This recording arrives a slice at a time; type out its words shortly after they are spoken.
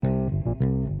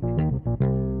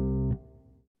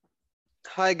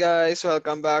Hi guys,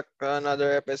 welcome back to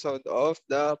another episode of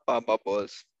the Papa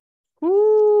Pulse.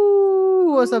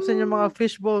 Woo! What's up sa inyo mga Woo!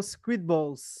 fish balls, squid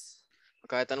balls?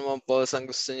 Kahit anumang pulse ang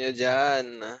gusto nyo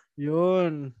dyan.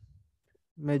 Yun.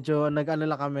 Medyo nag-ano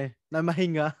lang kami, na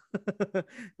mahinga.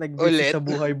 Nag-busy Ulit. sa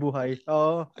buhay-buhay.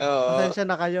 Oo. Oo. Pasensya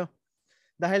na kayo.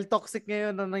 Dahil toxic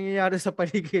ngayon ang nangyayari sa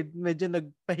paligid, medyo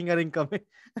nagpahinga rin kami.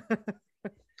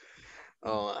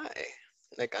 Oo nga eh.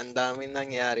 Like, ang daming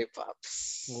nangyari,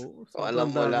 Paps. Oo, Kung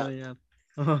alam sobrang mo dami lang, na yan.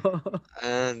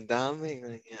 ang daming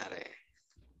nangyari.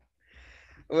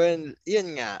 Well,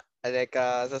 yun nga. Like,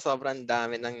 sa sobrang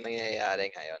dami nang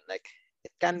nangyayari ngayon, like,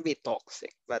 it can be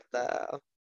toxic, but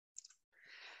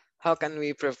how can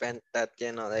we prevent that,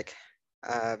 like,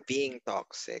 being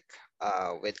toxic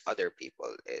with other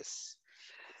people is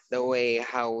the way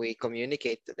how we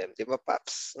communicate to them. Di ba,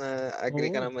 Paps?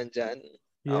 Agree ka Oo. naman dyan?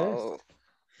 Yes. Oo. Like,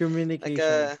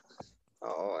 Communication.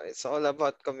 it's all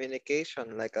about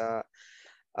communication. Like, uh,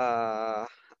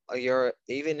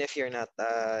 even if you're not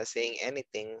saying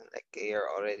anything, like, you're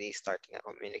already starting a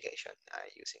communication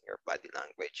using your body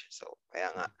language. So, kaya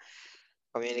nga,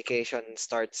 communication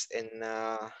starts in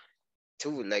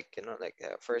two, like, like,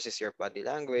 first is your body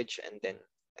language, and then,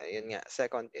 yun nga,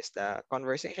 second is the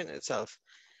conversation itself.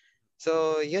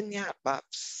 So, yun nga,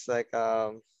 Paps. Like,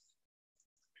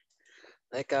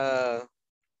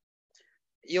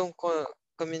 yung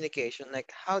communication,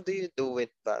 like, how do you do it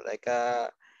ba? Like,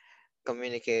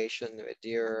 communication with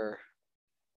your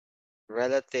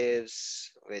relatives,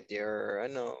 with your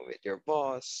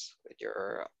boss, with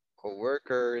your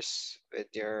co-workers,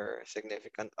 with your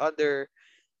significant other.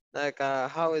 Like,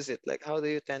 how is it? Like, how do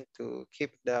you tend to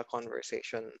keep the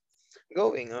conversation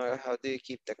going, or how do you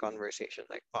keep the conversation,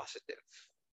 like, positive?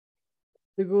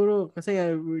 Siguro, kasi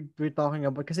we're talking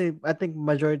about, kasi I think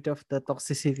majority of the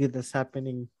toxicity that's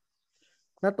happening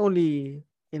not only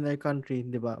in our country,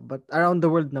 di ba? But around the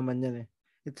world naman yan eh.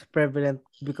 It's prevalent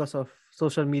because of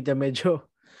social media medyo.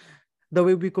 The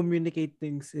way we communicate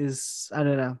things is,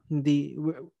 ano na, hindi,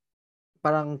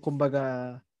 parang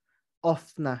kumbaga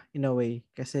off na in a way.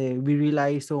 Kasi we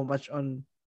rely so much on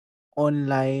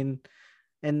online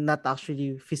and not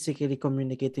actually physically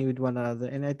communicating with one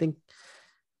another. And I think,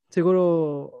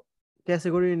 siguro, kaya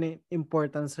siguro yung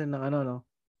importance rin ng ano, no?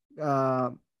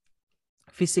 Uh,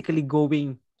 Physically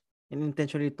going and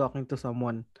intentionally talking to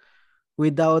someone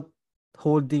without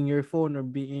holding your phone or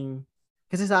being,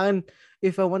 kasi sa akin,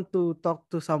 if I want to talk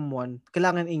to someone,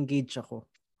 kailangan engage ako.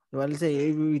 Diba? Let's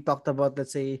say, Mm. we talked about,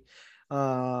 let's say,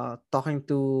 talking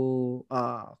to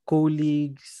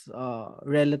colleagues,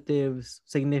 relatives,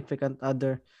 significant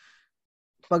other.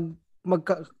 Pag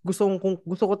gusto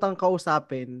ko tang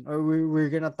kausapin or we're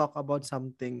gonna talk about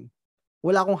something,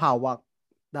 wala akong hawak.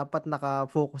 Dapat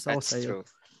naka-focus ako That's sa'yo. true.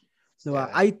 Diba?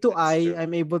 Yeah, Eye to that's eye, true.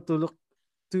 I'm able to look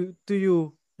to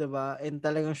you, 'di ba? And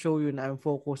talagang show you na I'm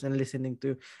focused and listening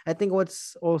to you. I think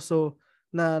what's also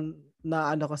na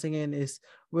ano kasi ngayon is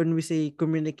when we say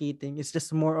communicating, it's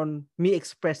just more on me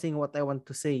expressing what I want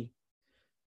to say.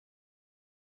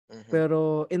 Mm-hmm.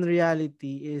 Pero in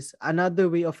reality is another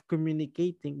way of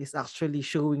communicating is actually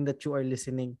showing that you are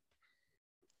listening,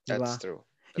 'di That's ba? true.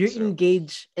 You're That's true.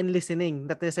 engaged and listening,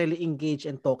 not necessarily engaged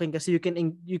and talking kasi you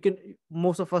can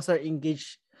most of us are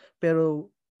engaged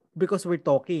pero because we're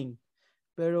talking.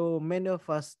 Pero many of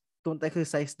us don't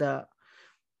exercise the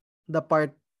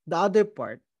part, the other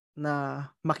part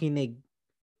na makinig.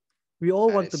 We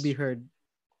all That want to is be true. heard.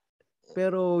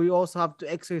 Pero we also have to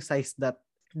exercise that.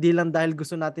 Di lang dahil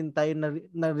gusto natin tayo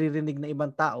naririnig na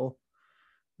ibang tao,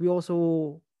 we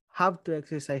also have to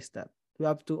exercise that. We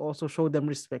have to also show them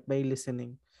respect by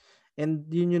listening. And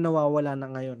yun yung nawawala na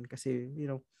ngayon kasi,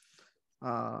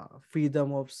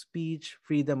 freedom of speech,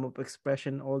 freedom of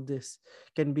expression, all this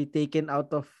can be taken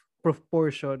out of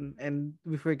proportion, and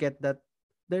we forget that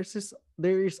there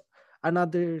is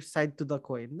another side to the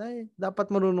coin na dapat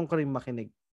marunong ka rin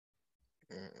makinig.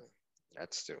 Mm.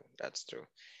 That's true. That's true.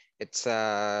 It's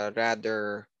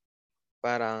rather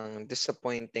parang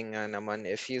disappointing nga naman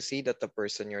if you see that the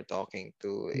person you're talking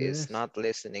to is Yes. not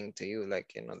listening to you, like,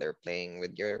 they're playing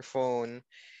with your phone,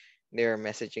 they're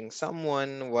messaging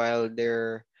someone uh while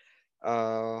they're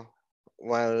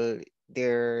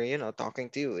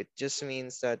talking to you. It just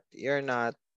means that you're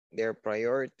not their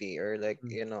priority, or like,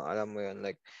 Mm. alam mo yun,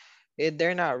 like,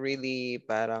 they're not really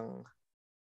parang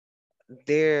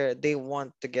they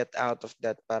want to get out of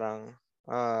that parang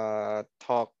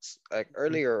talks like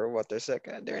earlier, or what they're like,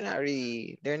 they're not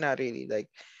really like,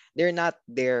 they're not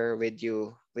there with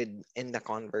you in the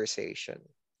conversation.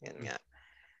 Yan nga.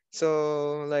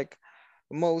 So, like,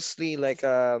 mostly, like,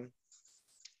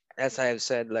 as I've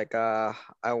said, like I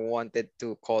wanted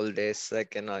to call this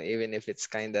like even if it's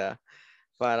kind of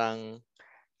parang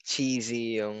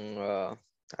cheesy yung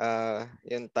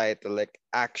title, like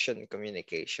action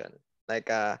communication. Like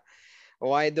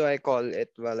why do I call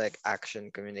it, well, like action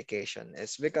communication?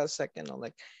 It's because like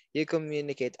like you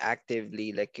communicate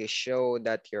actively, like you show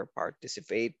that you're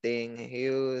participating,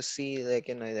 you see like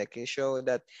like you show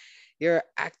that you're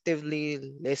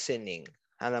actively listening.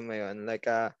 Alam mo yun? Like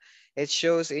it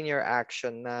shows in your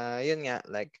action na yun nga,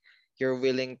 like you're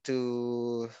willing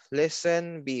to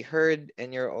listen, be heard,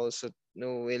 and you're also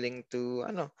willing to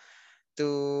to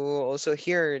also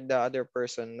hear the other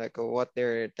person, like what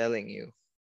they're telling you.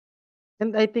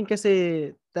 And I think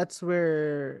kasi that's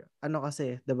where ano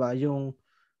kasi, 'di ba, yung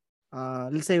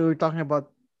let's say we're talking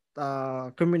about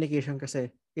communication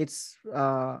kasi it's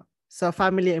sa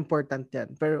family important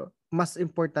yan, pero mas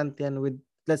important yan with,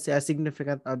 let's say, a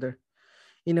significant other.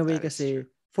 In a way That is true. kasi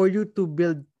for you to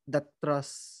build that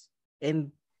trust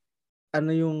and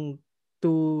ano yung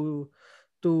to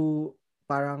to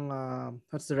parang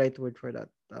what's the right word for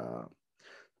that?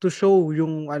 To show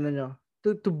yung ano nyo,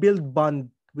 to build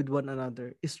bond with one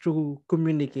another is through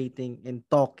communicating and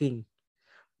talking,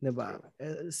 'di ba?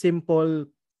 True. Simple,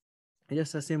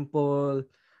 just a simple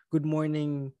good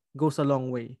morning goes a long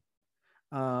way.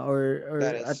 Or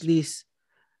That at is least,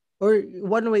 or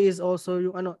one way is also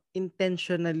yung ano,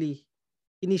 intentionally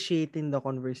initiating the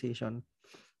conversation.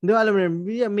 Di ba, alam mo,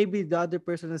 yeah, maybe the other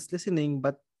person is listening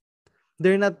but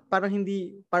they're not, parang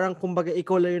hindi, parang kumbaga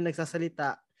ikaw lang yung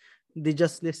nagsasalita, they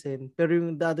just listen, pero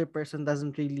yung the other person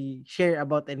doesn't really share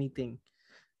about anything,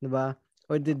 di ba?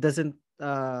 Or they doesn't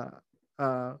uh,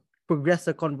 progress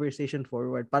the conversation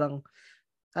forward. Parang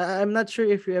I'm not sure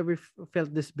if you ever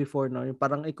felt this before, no? Yung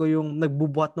parang ikaw yung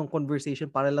nagbubuhat ng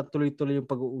conversation para lang tuloy-tuloy yung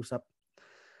pag-uusap.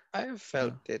 I have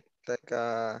felt Uh, it like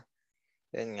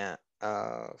yun nga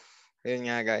yun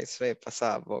nga guys, may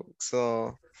pasabog.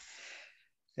 So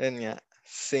yun nga,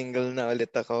 single na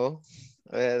ulit ako.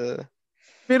 Well,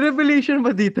 May revelation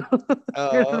ba dito?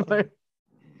 Ganun uh, ba?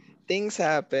 things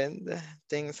happened.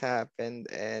 Things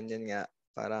happened, and yun nga,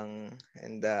 parang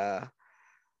in the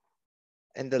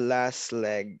last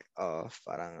leg of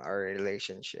parang our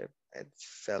relationship, it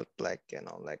felt like,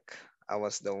 like I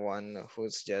was the one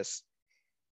who's just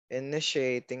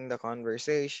initiating the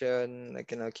conversation,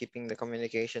 like, keeping the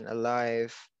communication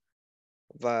alive.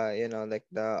 But, like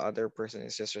the other person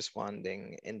is just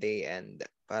responding in the end.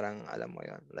 Parang alam mo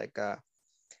yon. Like,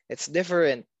 it's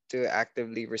different to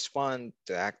actively respond,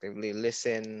 to actively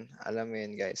listen. Alam mo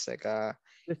yun, guys. Like,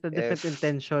 There's a different if,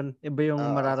 intention. Iba yung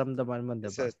uh, mararamdaman mo,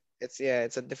 it's diba? a,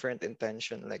 it's a different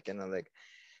intention. Like, like,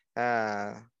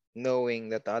 uh, knowing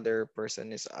that the other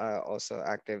person is also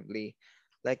actively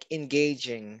like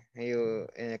engaging you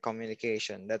in a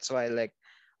communication. That's why, like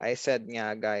I said,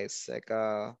 yeah, guys, like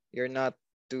you're not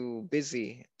too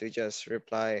busy to just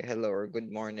reply hello or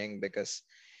good morning, because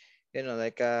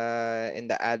like in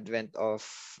the advent of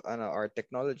our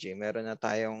technology, meron na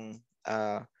tayong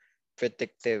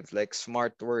predictive, like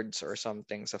smart words or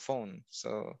something sa phone.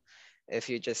 So if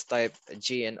you just type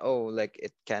G and O, like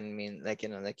it can mean, like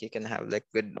like you can have like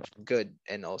good,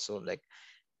 and also like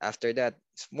after that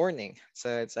it's morning.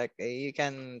 So it's like you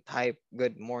can type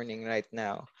good morning right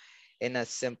now in as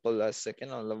simple as, like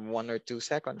 1 or 2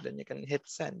 seconds, then you can hit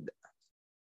send.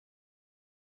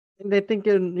 And I think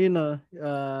yun,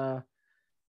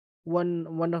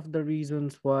 one of the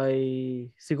reasons why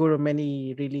siguro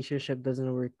many relationship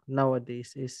doesn't work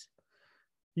nowadays is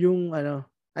yung ano,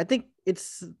 I think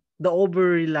it's the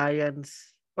over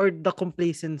reliance or the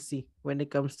complacency when it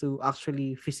comes to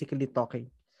actually physically talking.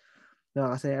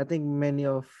 Diba? Kasi I think many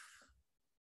of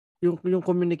yung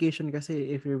communication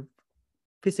kasi, if you're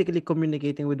physically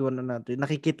communicating with one another,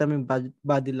 nakikita mo yung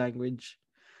body language.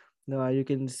 Diba? You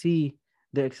can see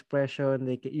their expression,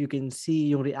 you can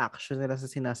see yung reaction nila sa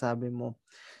sinasabi mo.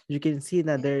 You can see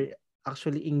na Mhm. they're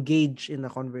actually engaged in a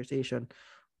conversation.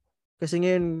 Kasi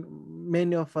ngayon,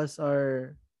 many of us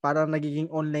are parang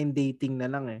nagiging online dating na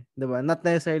lang eh. 'Di ba? Not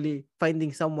necessarily finding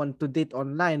someone to date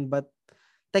online, but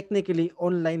technically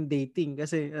online dating.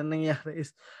 Kasi ang nangyayari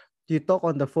is you talk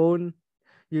on the phone,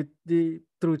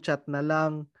 through chat na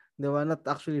lang, 'di ba? Not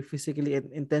actually physically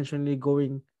and intentionally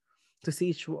going to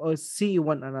see each or see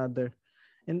one another.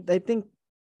 And I think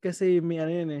kasi may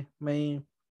ano yun eh, may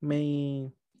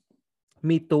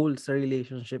may toll sa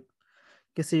relationship.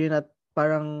 Kasi yun, at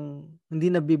parang hindi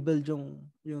na build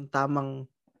yung tamang,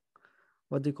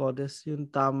 what do you call this, yung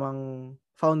tamang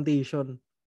foundation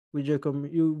with your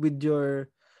with your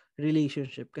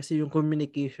relationship, kasi yung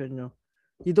communication nyo.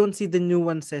 You don't see the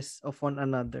nuances of one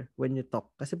another when you talk.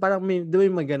 Kasi parang may, di ba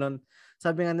yung mga ganon?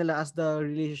 Sabi nga nila, as the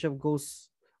relationship goes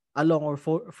along or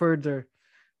further,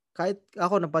 kahit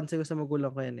ako napansin ko sa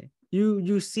magulang ko yan eh.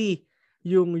 You see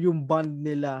yung bond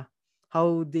nila,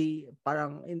 how they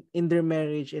parang in their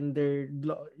marriage, in their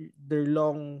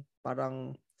long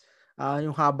parang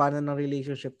yung haba na ng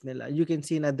relationship nila. You can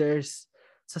see na there's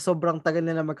sa sobrang tagal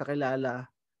nila magkakilala,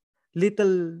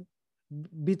 little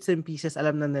bits and pieces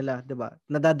alam na nila, 'di ba?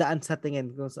 Nadadaan sa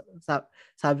tingin kung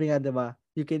sabi nga 'di ba?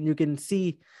 You can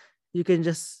see, you can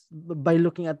just by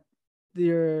looking at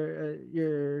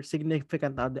your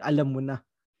significant other, alam mo na.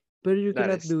 Pero you That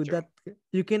cannot is do true. that.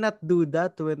 You cannot do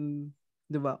that when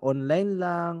 'di ba? Online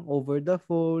lang, over the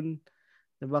phone,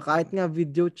 'di ba? Kahit Mm. nga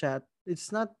video chat,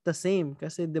 it's not the same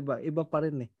kasi 'di ba? Iba pa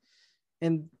rin eh.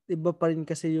 And iba pa rin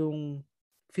kasi yung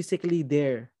physically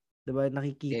there, 'di ba?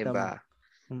 Nakikita mo. Iba.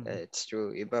 It's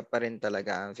true. Iba pa rin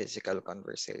talaga ang physical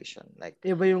conversation. Like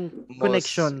Iba yung most,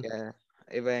 connection. yeah,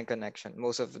 iba yung connection.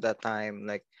 Most of the time,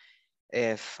 like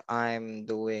if I'm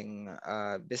doing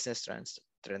a business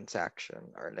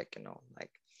transaction, or like,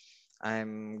 like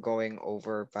I'm going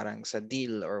over parang sa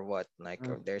deal or what, like, Uh,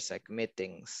 or there's like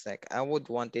meetings, like I would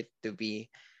want it to be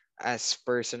as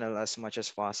personal as much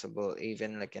as possible,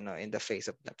 even like, in the face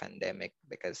of the pandemic,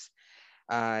 because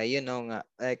nga,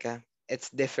 like it's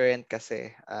different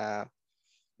kasi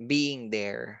being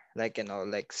there, like,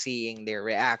 like seeing their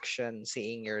reaction,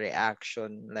 seeing your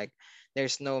reaction, like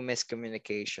there's no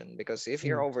miscommunication, because if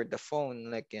you're mm, over the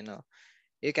phone, like,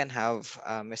 you can have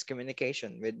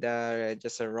miscommunication with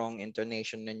just a wrong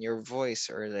intonation in your voice,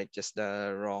 or like just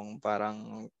the wrong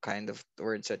parang kind of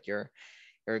words that you're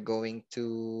going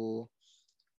to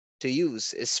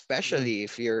use, mm, especially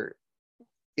if you're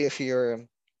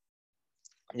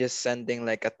just sending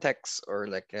like a text, or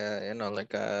like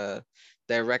like a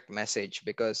direct message,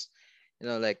 because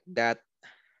like that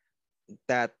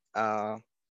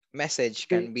message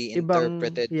can be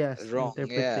ibang, interpreted yes, wrong,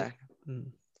 yeah, interpretation.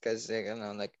 Mm, because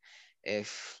like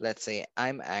if let's say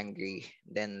I'm angry,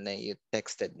 then you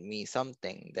texted me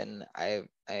something, then I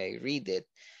read it,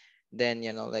 then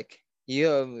like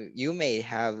you may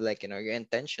have like your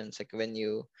intentions, like when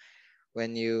you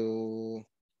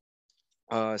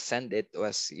send it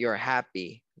was you're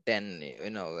happy, then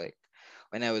like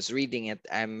when I was reading it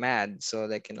I'm mad, so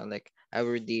like like I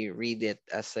already read it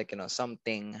as like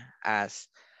something as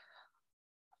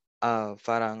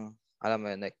parang alam mo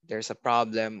yun, like there's a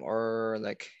problem, or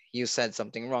like you said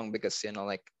something wrong, because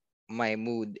like my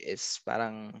mood is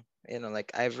parang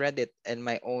like I've read it in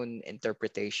my own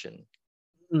interpretation.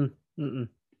 mm, mm.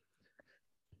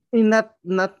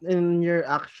 Not in your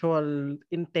actual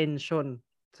intention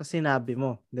sa sinabi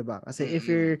mo, 'di ba? Kasi if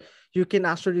Mm-mm, you can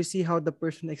actually see how the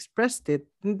person expressed it,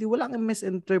 hindi walang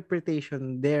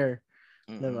misinterpretation there,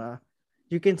 'di mm-mm, ba?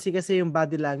 You can see kasi yung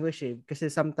body language eh. Kasi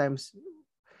sometimes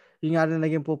yung nga rin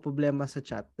naging po problema sa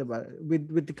chat, 'di ba? With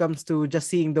it comes to just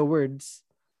seeing the words,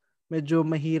 medyo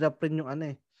mahirap rin yung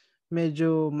ano eh.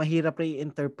 Medyo mahirap rin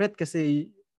i-interpret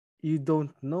kasi you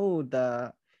don't know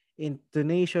the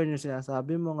intonation yung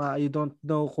sinasabi mo nga. You don't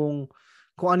know kung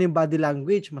ano yung body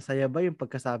language. Masaya ba yung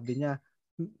pagkasabi niya?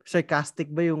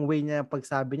 Sarcastic ba yung way niya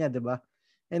pagsabi niya, di ba?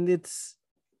 And it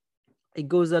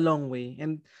goes a long way.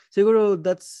 And siguro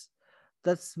that's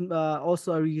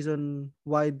also a reason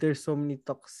why there's so many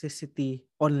toxicity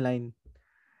online.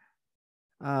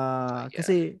 yeah,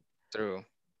 Kasi true.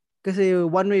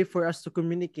 one way for us to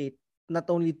communicate not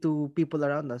only to people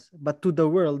around us but to the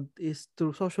world is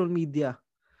through social media,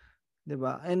 'di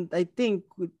ba? And I think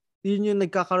yun yung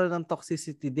nagkakaroon ng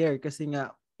toxicity there kasi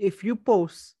nga if you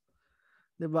post,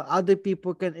 'di ba, other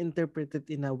people can interpret it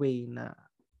in a way na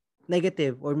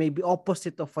negative or maybe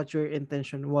opposite of what your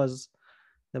intention was,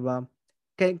 'di ba?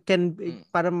 Can Mm,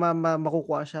 para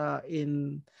makukuha siya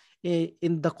in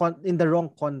the wrong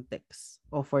context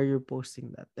of where you're posting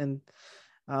that.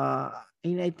 Uh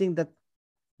and I think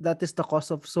that is the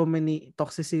cause of so many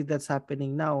toxicity that's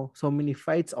happening now. So many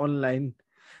fights online,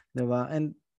 'di ba?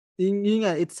 And yun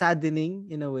nga, it's saddening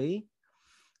in a way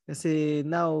kasi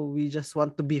now we just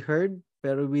want to be heard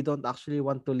pero we don't actually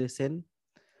want to listen.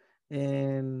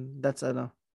 And that's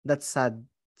sad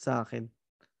sa akin.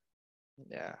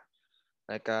 yeah,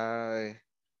 like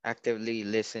actively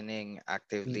listening,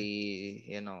 Mm,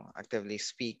 actively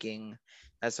speaking.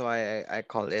 That's why I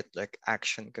call it like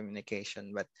action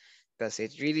communication, but because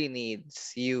it really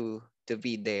needs you to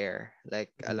be there,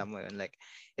 like mm, alam mo yun, like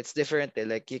it's different eh.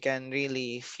 Like you can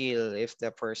really feel if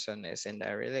the person is in the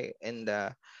really in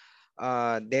the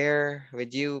there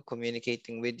with you,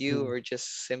 communicating with you, mm, or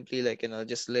just simply like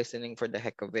just listening for the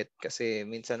heck of it, kasi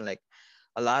minsan like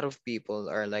a lot of people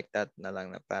are like that na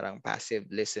lang, na parang passive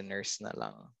listeners na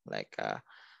lang, like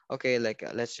okay, like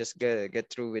let's just get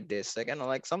through with this, like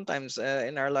like sometimes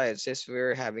in our lives, if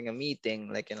we're having a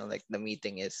meeting, like like the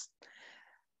meeting is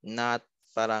not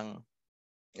parang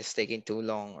it's taking too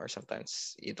long, or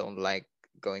sometimes you don't like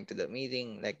going to the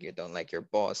meeting, like you don't like your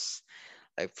boss,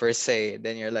 like per se,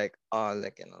 then you're like, oh,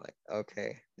 like like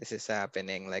okay, this is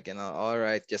happening, like all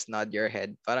right, just nod your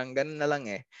head, parang ganun na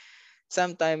lang eh.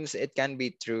 Sometimes it can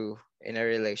be true in a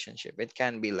relationship, it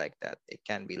can be like that, it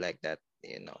can be like that,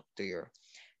 to your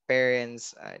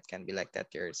parents, it can be like that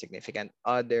to your significant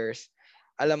others.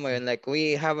 Alam mo yun, like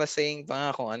we have a saying pa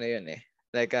nga kung ano yun eh,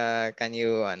 like can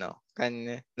you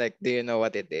can, like, do you know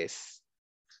what it is?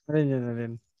 Ayun yun na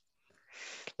rin.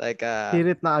 Like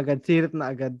Sirit na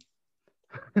agad.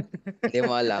 hindi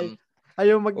mo alam. Ay,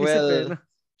 ayaw mag-isip eh. well No?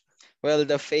 well,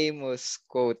 the famous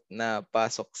quote na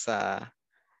pasok sa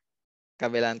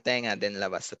kabilang tenga din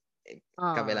labas sa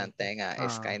kabilang Okay. tenga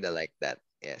is kind of like that.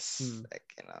 Yes, Hmm. like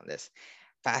this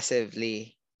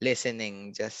passively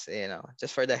listening, just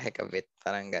just for the heck of it,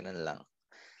 parang ganun lang.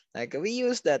 Like we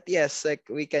use that, yes, like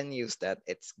we can use that.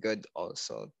 It's good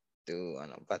also to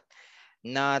but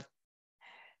not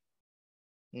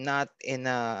not in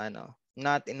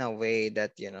a way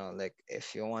that like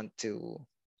if you want to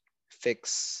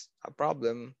fix a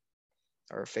problem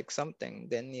or fix something,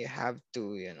 then you have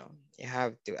to you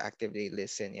have to actively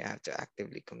listen, you have to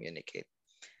actively communicate,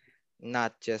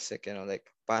 not just like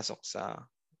like pasok sa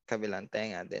kabilang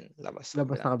tenga then labas sa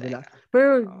Labas kabilang sa kabila. tenga. Pero,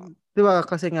 Oh, di ba,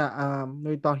 kasi nga,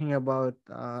 we're talking about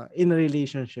in a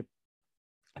relationship.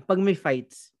 Pag may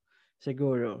fights,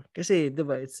 siguro. Kasi, di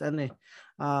ba, it's ano eh,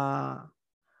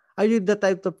 are you the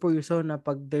type of person na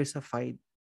pag there's a fight,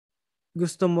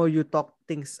 gusto mo you talk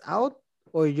things out,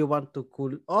 or you want to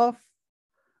cool off,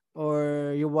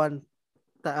 or you want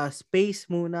space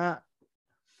muna?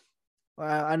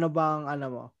 Ano bang, ano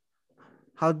mo?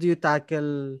 How do you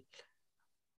tackle,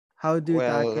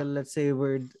 well, let's say,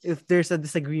 word, if there's a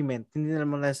disagreement, hindi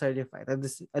naman necessarily fight,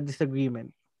 a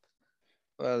disagreement.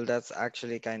 that's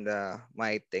actually kind of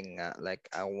my thing, like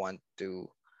I want to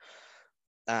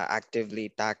actively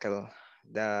tackle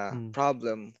the Hmm.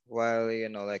 problem, while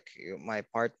like my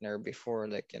partner before,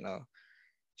 like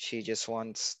she just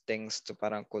wants things to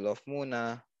parang cool off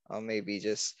muna, or maybe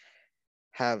just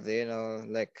have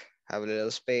like have a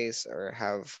little space, or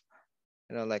have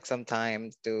like some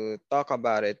time to talk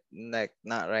about it, like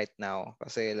not right now,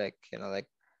 kasi like like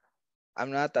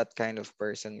I'm not that kind of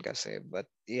person, kasi, but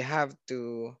you have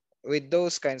to, with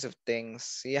those kinds of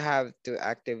things, you have to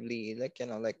actively, like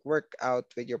like work out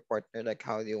with your partner, like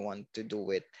how do you want to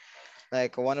do it.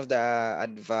 Like one of the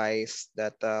advice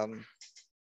that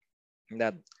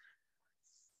that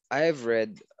I've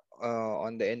read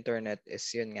on the internet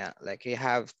is yun nga, like you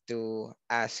have to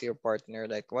ask your partner,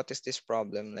 like what is this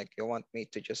problem, like you want me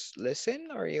to just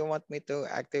listen, or you want me to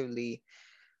actively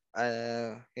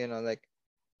like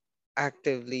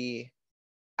actively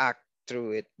act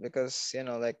through it, because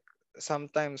like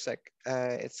sometimes, like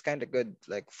it's kind of good,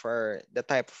 like for the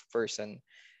type of person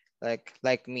like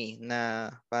me,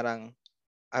 na parang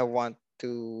I want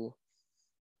to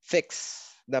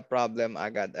fix the problem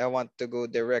agad. I want to go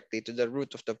directly to the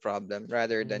root of the problem,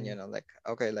 rather than Mm. like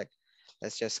okay, like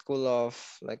let's just cool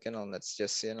off, like let's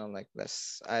just like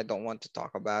let's I don't want to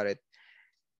talk about it.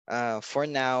 For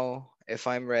now, if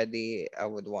I'm ready, I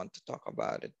would want to talk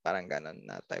about it. Parang ganon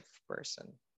na type of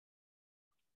person.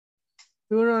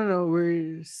 Siguro, ano,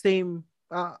 we're same.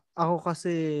 Ako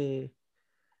kasi,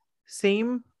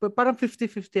 same, but parang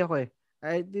 50-50 ako eh.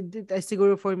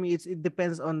 Siguro for me, it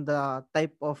depends on the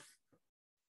type of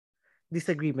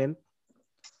disagreement.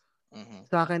 Mm-hmm.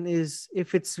 Sa akin is,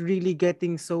 if it's really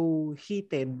getting so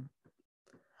heated,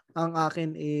 ang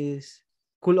akin is,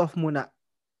 cool off muna.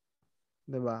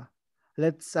 'Di ba?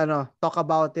 Let's, talk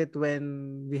about it when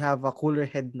we have a cooler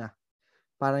head na.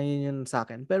 Parang yun yun sa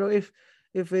akin. Pero if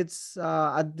it's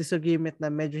a disagreement na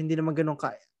medyo hindi naman ganun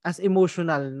as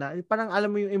emotional na, parang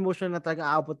alam mo yung emotional na talaga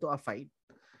aabot to a fight,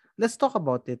 let's talk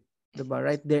about it. 'Di ba?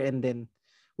 Right there and then.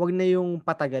 Wag na yung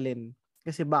patagalin.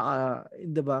 Kasi baka,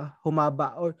 'di ba,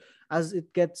 humaba, or as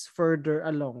it gets further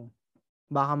along,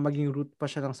 baka maging root pa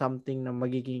siya ng something na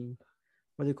magiging,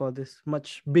 what do you call this,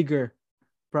 much bigger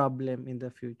problem in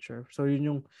the future. So yun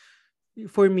yung,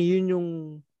 for me, yun yung,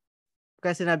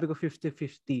 kaya sinabi ko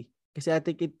 50-50. Kasi I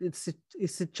think it's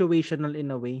situational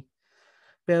in a way.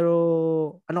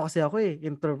 Pero, ano kasi ako eh,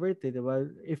 introvert eh, di ba?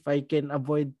 If I can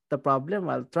avoid the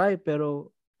problem, I'll try.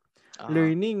 Pero, Uh-huh.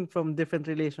 learning from different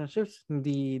relationships,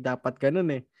 hindi dapat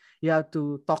ganun eh. You have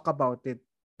to talk about it.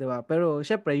 Di ba? Pero,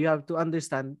 syempre, you have to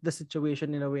understand the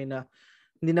situation in a way na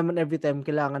hindi naman every time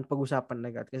kailangan pag-usapan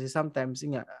na agad. Kasi sometimes,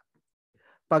 nga,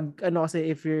 pag ano kasi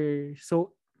if you're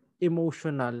so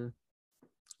emotional,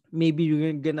 maybe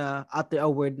you're gonna utter a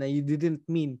word na you didn't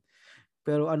mean.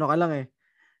 Pero ano ka lang eh,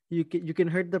 you can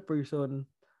hurt the person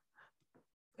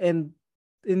and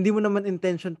hindi mo naman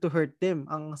intention to hurt them.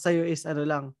 Ang sa'yo is ano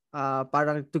lang,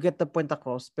 parang to get the point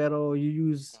across pero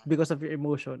you use because of your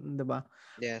emotion, 'di ba?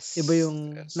 Iba Yes, yung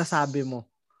nasabi yes, mo.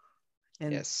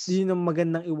 And yes. yun yung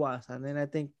magandang iwasan. And I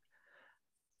think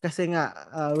kasi nga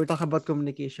we're talking about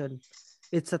communication.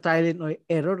 It's a trial and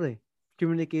error eh.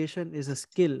 Communication is a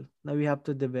skill na we have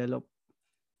to develop.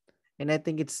 And I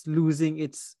think it's losing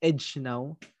its edge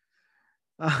now.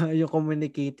 Yung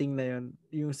communicating na yun,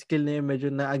 yung skill na yun medyo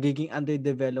nagiging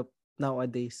underdeveloped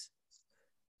nowadays.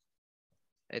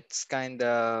 It's kind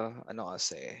of ano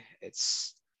kasi,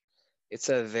 it's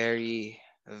a very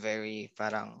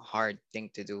parang hard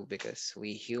thing to do because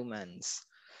we humans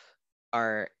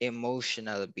are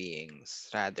emotional beings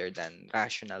rather than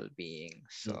rational beings.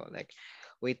 So like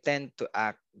we tend to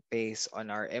act based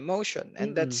on our emotion,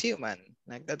 and that's Mm. human.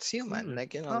 Like that's human. Mm.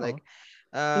 Like Oo. like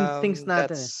Instincts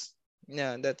natin eh. that's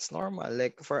yeah, that's normal.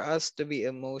 Like for us to be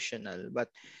emotional, but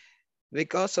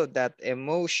because of that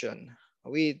emotion,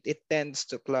 we it tends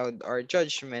to cloud our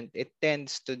judgment. It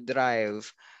tends to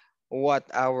drive what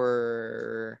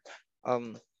um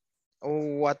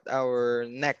our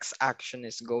next action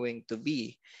is going to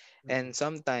be. Mm. And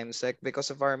sometimes like because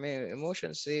of our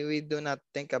emotions, we do not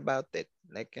think about it,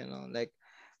 like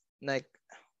like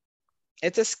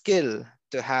it's a skill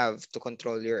to have to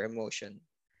control your emotion.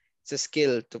 It's a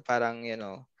skill to parang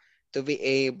to be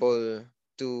able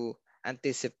to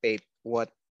anticipate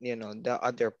what the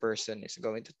other person is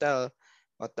going to tell,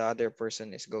 what the other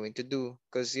person is going to do,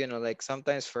 because like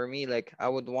sometimes for me, like I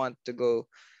would want to go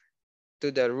to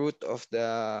the root of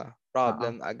the Oo.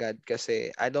 problem agad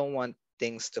kasi I don't want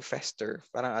things to fester.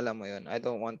 Parang alam mo yun. I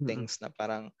don't want Mm. things na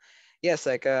parang, yes,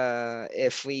 like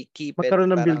if we keep it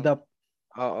Magkaroon ng build parang, up.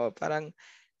 oo, parang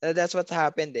that's what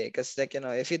happened eh. Because like,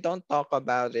 if you don't talk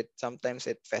about it, sometimes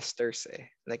it festers eh.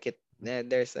 Like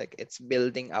there's like, it's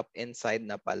building up inside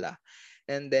na pala.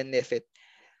 And then if it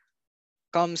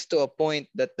comes to a point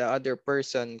that the other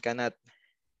person cannot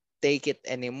take it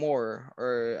anymore,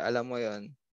 or alam mo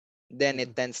yun, then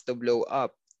it Mm. tends to blow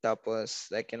up. Tapos,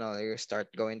 like, you start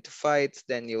going to fights,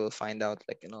 then you will find out,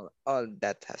 like, all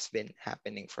that has been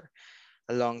happening for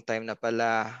a long time na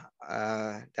pala.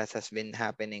 That has been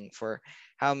happening for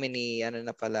how many, ano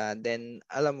na pala. Then,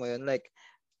 alam mo yun, like,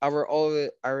 our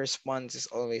response is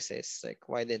always is, like,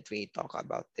 why didn't we talk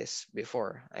about this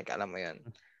before? Like, alam mo yun.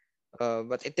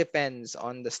 But it depends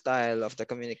on the style of the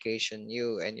communication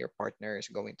you and your partner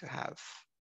is going to have.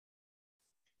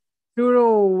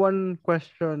 Siguro one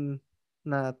question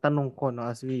na tanong ko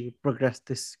no, as we progress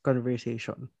this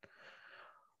conversation.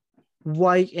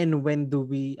 Why and when do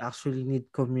we actually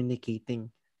need communicating?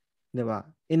 'Di ba?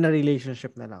 In a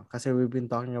relationship na lang. Kasi we've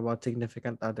been talking about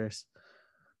significant others.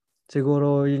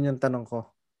 Siguro yun yung tanong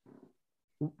ko.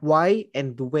 Why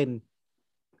and when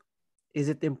is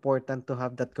it important to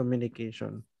have that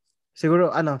communication?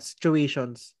 Siguro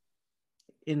situations,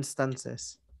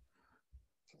 instances.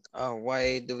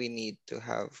 Why do we need to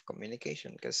have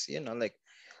communication? Because like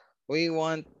we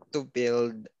want to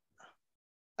build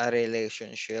a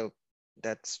relationship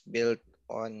that's built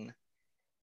on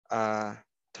uh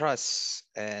trust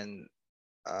and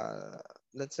uh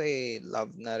let's say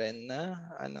love na rin na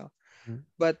ano, Mm.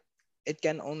 but it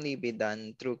can only be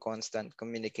done through constant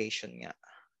communication nga,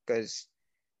 because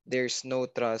there's no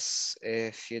trust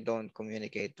if you don't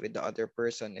communicate with the other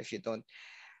person, if you don't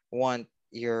want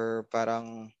your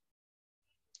parang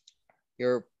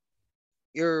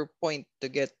your point to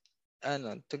get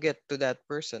to get to that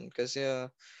person, because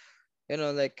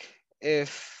like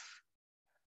if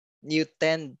you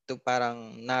tend to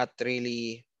parang not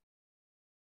really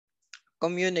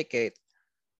communicate,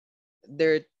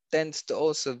 there tends to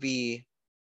also be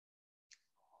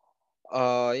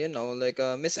like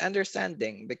a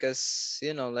misunderstanding, because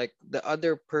like the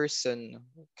other person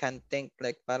can think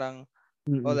like parang,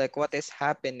 oh, Mm. like what is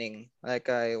happening, like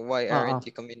Oo. why aren't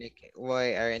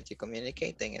you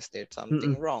communicating, is there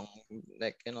something Mm. wrong,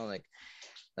 like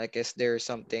like is there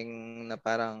something na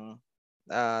parang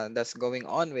that's going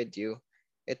on with you.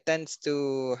 It tends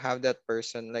to have that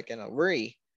person like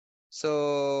worry.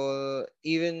 So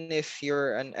even if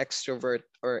you're an extrovert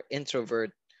or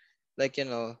introvert, like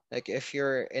like if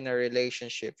you're in a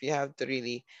relationship, you have to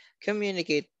really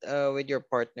communicate with your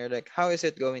partner, like how is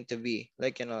it going to be,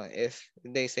 like if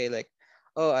they say like,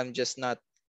 oh, I'm just not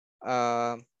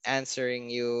answering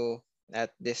you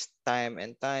at this time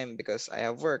and time because I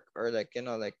have work, or like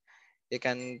like you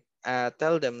can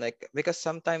tell them, like, because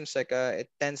sometimes like it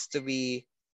tends to be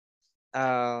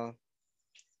uh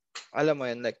alam mo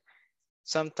yun, like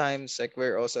sometimes like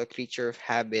we're also a creature of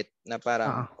habit na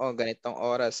parang, Ah, oh, ganitong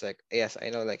oras, like, yes, I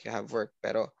know, like, you have work,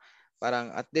 pero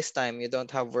parang at this time you don't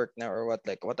have work now, or what,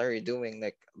 like, what are you doing,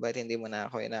 like, ba't hindi mo na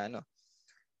ako inaano,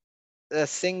 a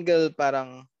single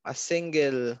parang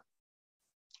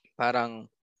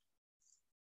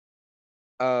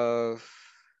uh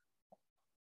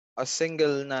a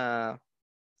single na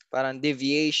parang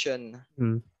deviation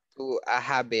mm. to a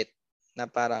habit na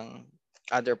parang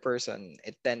other person,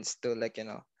 it tends to, like,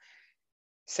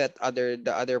 set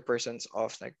the other person's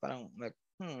off, like parang like,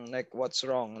 like, what's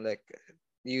wrong, like,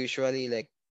 usually, like,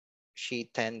 she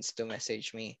tends to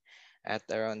message me at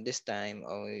around this time,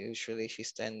 or usually she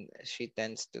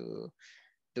tends to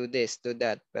do this, do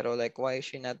that, pero like, why is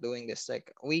she not doing this,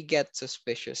 like, we get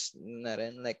suspicious na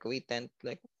rin, like, we tend,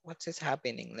 like, what's is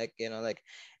happening, like, like,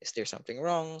 is there something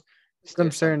wrong, is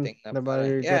there Concerned, something na diba? parang,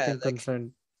 You're yeah, getting like,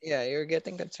 concerned. yeah, you're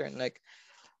getting concerned, like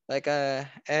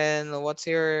and what's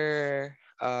your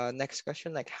next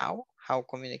question, like, how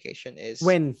communication is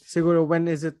When? Siguro, when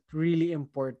is it really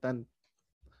important?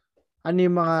 Ano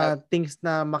yung uh, mga things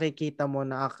na makikita mo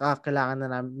na kailangan na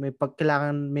namin,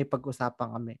 kailangan may pag-usapan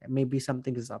kami. Maybe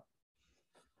something's up.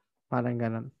 Parang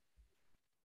ganun.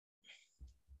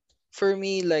 for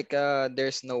me, like,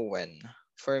 there's no when.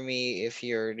 For me, if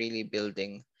you're really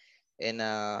building in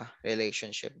a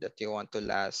relationship that you want to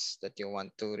last, that you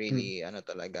want to Mm. really ano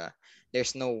talaga,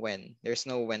 there's no when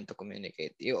to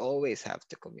communicate. You always have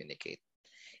to communicate,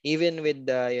 even with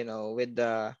the with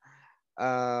the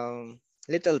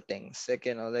little things, like,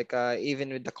 like, even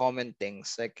with the common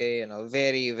things, like,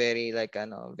 very very, like,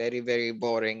 very very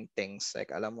boring things,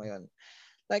 like, alam mo yon,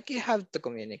 like, you have to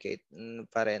communicate,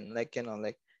 pa rin, like,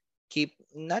 like, keep,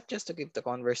 not just to keep the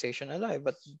conversation alive,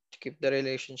 but to keep the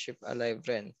relationship alive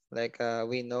rin, like,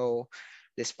 we know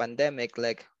this pandemic,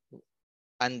 like,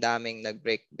 ang daming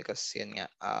nag-break because yun nga,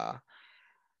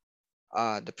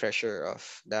 the pressure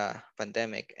of the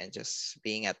pandemic and just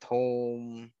being at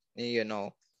home,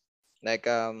 like,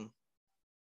 a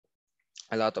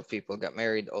lot of people got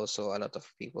married, also a lot of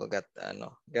people got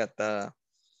got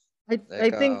I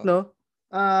like think, no,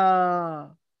 uh,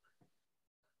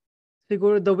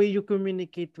 siguro the way you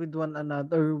communicate with one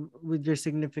another or with your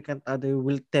significant other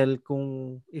will tell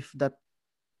kung if that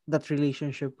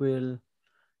relationship will,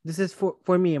 this is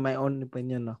for me, my own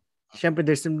opinion, no. Siyempre,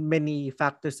 there's many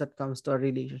factors that comes to a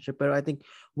relationship, pero I think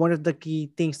one of the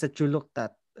key things that you look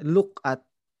at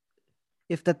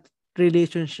if that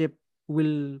relationship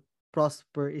will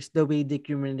prosper is the way they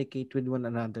communicate with one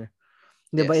another.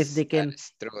 'Di ba? yes, that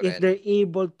is true If rin. they're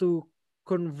able to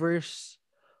converse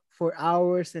for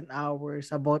hours and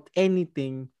hours about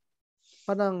anything,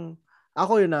 parang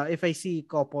ako yun, if I see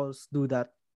couples do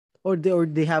that, or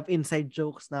they have inside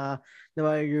jokes na,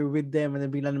 diba, you're with them and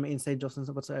then bigla na may inside jokes and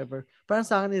so whatsoever. Parang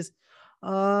sa akin is,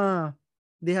 ah,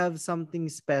 they have something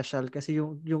special kasi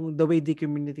yung the way they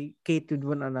communicate with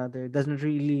one another doesn't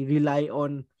really rely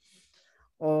on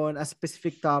a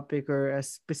specific topic or a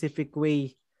specific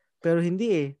way. Pero hindi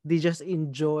eh. They just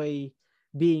enjoy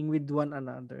being with one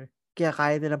another. Kaya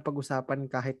kaya nilang pag-usapan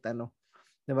kahit ano.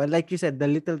 Diba? Like you said, the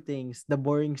little things, the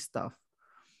boring stuff.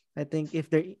 I think if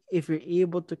you're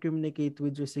able to communicate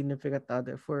with your significant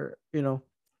other for,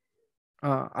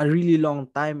 a really long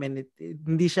time, and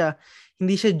hindi siya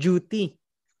duty.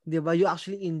 'Di ba? You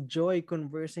actually enjoy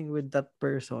conversing with that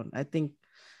person. I think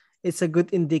it's a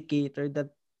good indicator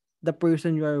that the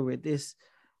person you are with is,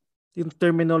 yung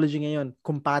terminology ngayon,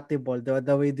 compatible,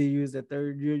 the way they use it, or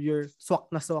you're swak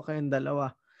na swak kayong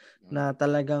dalawa, Mm, na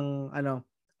talagang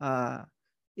uh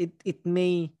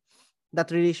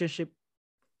that relationship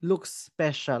looks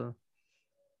special,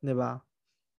 'di ba?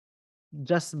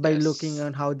 Just by looking yes,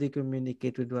 on how they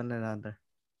communicate with one another.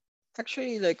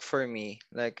 actually, like, for me,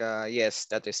 like, yes,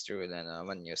 that is true, then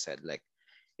when you said, like,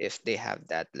 if they have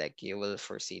that, like, you will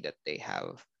foresee that they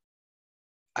have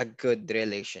a good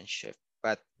relationship,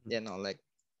 but like,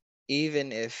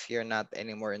 even if you're not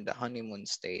anymore in the honeymoon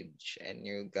stage and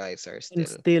you guys are And still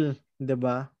still, 'di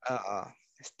ba? uh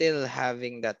still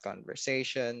having that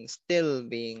conversation, still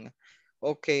being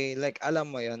okay, like,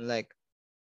 alam mo yon, like,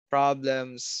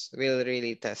 problems will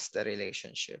really test the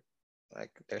relationship, like,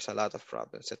 there's a lot of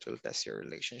problems that will test your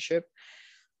relationship,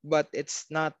 but it's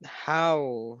not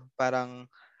how parang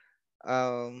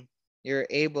you're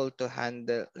able to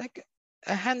handle, like,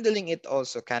 handling it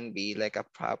also can be like a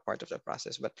part of the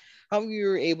process, but how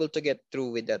you're able to get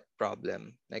through with that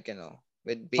problem, like,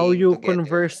 with How being you together.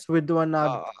 converse with one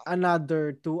uh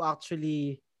another to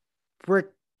actually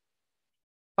work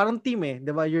parang team eh,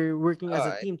 'di ba? You're working as a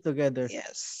uh, team together, 'di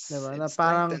yes, ba? it Na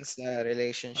parang strengthens the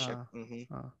relationship.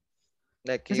 ah ah.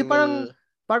 Like Kasi you will.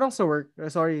 parang sa work,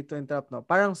 sorry to interrupt no.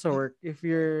 Parang sa Mm, work, if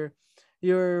you're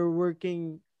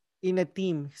working in a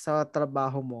team sa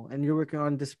trabaho mo and you're working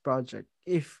on this project,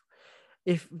 if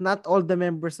not all the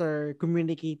members are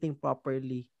communicating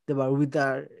properly, 'di ba? With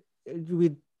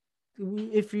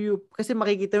if you kasi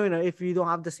makikita mo na if you don't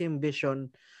have the same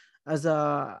vision as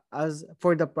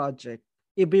for the project,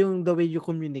 iba yung the way you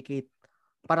communicate.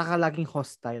 Para ka laging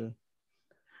hostile.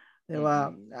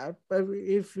 Diba? mm-mm,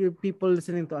 If you people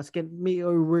listening to us can me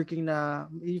or working na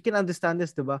you can understand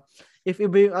this, diba? If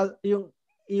iba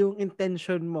yung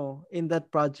intention mo in that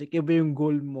project, iba yung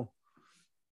goal mo,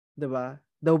 diba?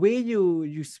 The way you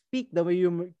speak, the way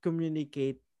you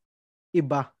communicate,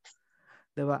 iba,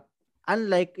 diba?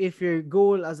 Unlike if your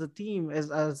goal as a team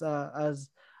as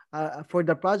for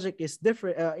the project is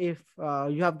different, if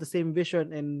you have the same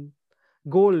vision and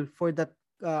goal for that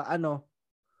ano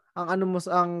ang ano mo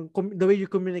the way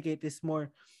you communicate is more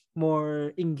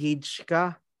engaged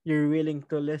ka, you're willing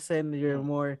to listen, mm,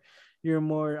 you're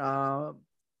more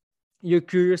you're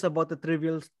curious about the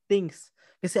trivial things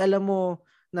kasi alam mo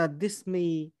na this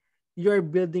may you're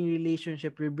building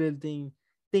relationship, you're building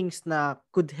things na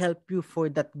could help you for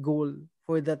that goal,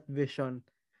 for that vision,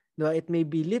 diba? It may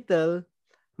be little,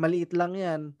 maliit lang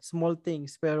yan, small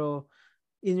things, pero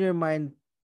in your mind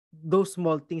those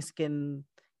small things can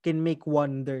make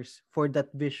wonders for that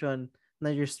vision na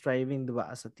you're striving, diba,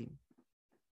 as a team.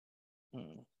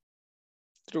 mm.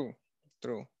 True,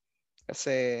 true.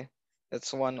 Kasi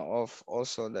that's one of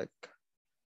also like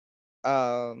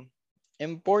um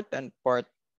important part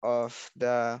of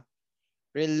the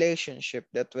relationship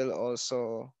that will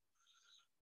also,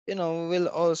 will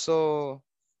also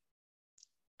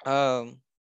um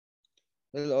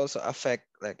affect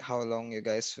like how long you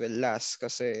guys will last.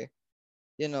 Kasi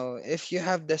if you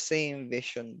have the same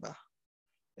vision ba,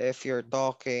 if you're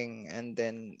talking, and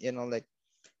then like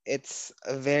it's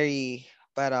a very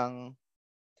parang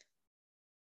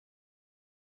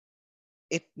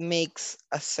it makes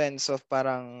a sense of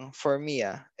parang for me,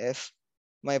 if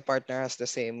my partner has the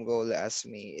same goal as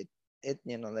me, it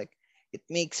like it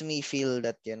makes me feel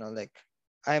that like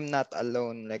I'm not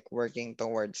alone, like working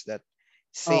towards that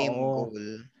same Oo. goal.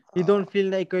 You don't feel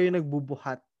na ikaw yung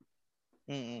nagbubuhat,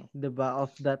 Mm, 'di ba,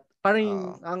 of that.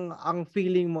 Parang uh, ang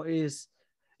feeling mo is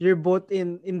you're both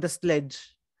in the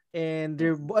sledge and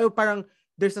mm, parang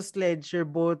there's a sledge, you're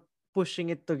both pushing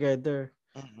it together.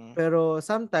 mm, Pero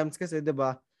sometimes kasi 'di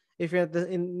ba, if you're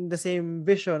in the same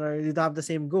vision or you have the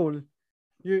same goal,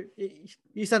 yung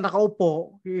isa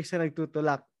nakaupo, yung isa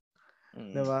nagtutulak,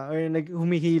 'di mm. ba? Or like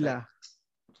humihila.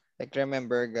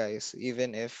 remember guys,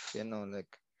 even if like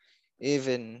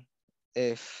even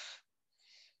if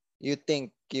you think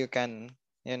you can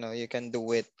do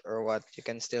it or what, you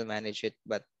can still manage it,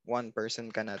 but one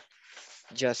person cannot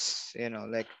just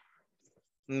like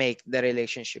make the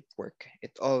relationship work.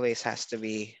 It always has to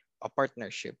be a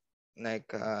partnership, like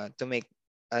to make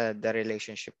the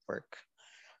relationship work.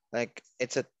 Like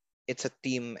it's a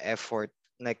team effort.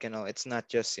 Like it's not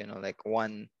just like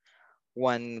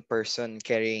one person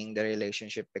carrying the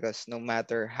relationship, because no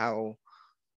matter how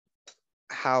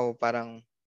parang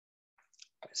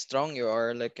strong you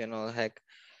are, like heck,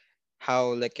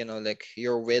 how like like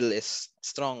your will is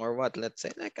strong or what, let's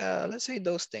say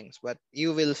those things, but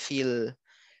you will feel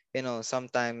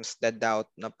sometimes the doubt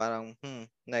na parang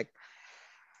like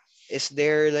is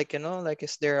there like like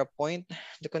is there a point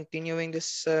to continuing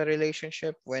this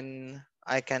relationship when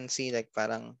I can see like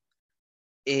parang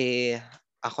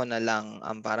ako na lang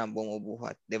ang parang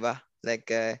bumubuhat, 'di ba?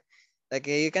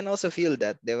 You can also feel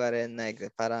that, 'di ba rin, like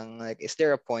parang like is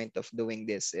there a point of doing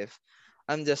this if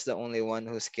I'm just the only one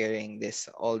who's carrying this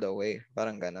all the way,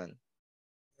 parang ganon.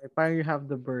 Parang you have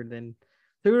the burden.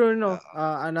 Siguro, no,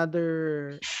 Uh,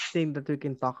 another thing that we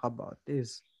can talk about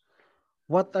is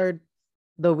what are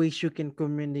the ways you can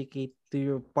communicate to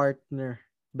your partner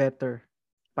better?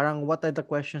 Parang what are the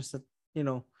questions that,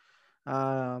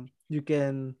 you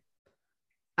can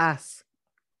ask,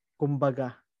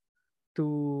 kumbaga,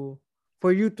 to for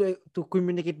you to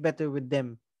communicate better with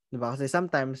them. Diba? Kasi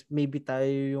sometimes maybe tayo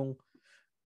yung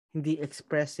hindi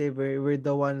expressive, we're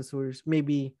the ones who's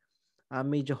maybe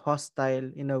medyo hostile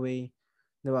in a way.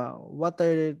 Diba? What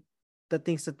are the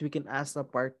things that we can ask a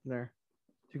partner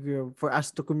for us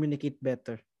to communicate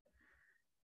better?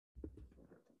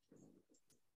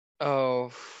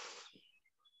 oh,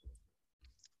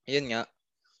 yun nga.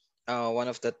 One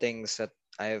of the things that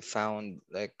I've found,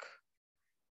 like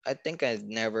I think I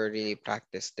never really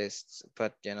practiced this,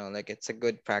 but like it's a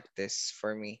good practice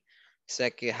for me. It's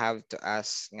like you have to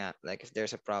ask nga, like if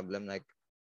there's a problem, like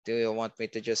do you want me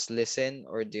to just listen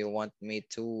or do you want me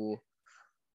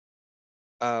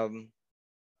um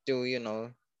to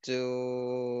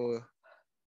to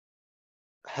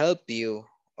help you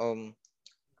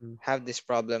Mm. have this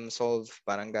problem solved,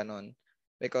 parang ganon.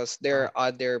 Because there Ah,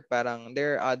 are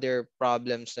other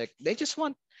problems, like they just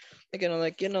want, like naman,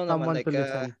 someone to like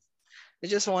listen. you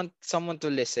just want someone to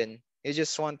listen. You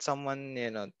just want someone,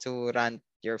 to rant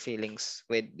your feelings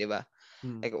with, di ba?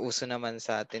 Mm. Like uso naman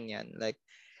sa atin yan. Like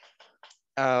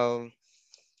um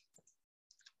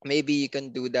maybe you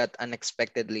can do that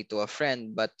unexpectedly to a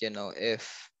friend, but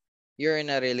if you're in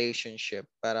a relationship,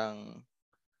 parang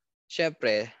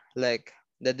syempre, like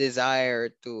the desire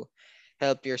to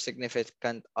help your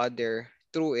significant other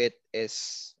through it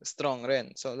is strong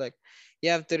rin. So like you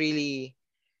have to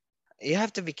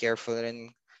be careful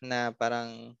rin na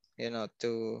parang,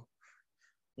 to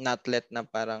not let na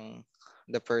parang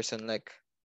the person like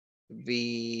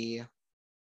be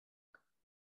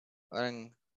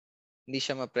parang hindi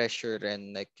siya ma-pressure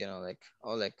rin, like like,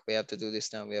 oh, like we have to do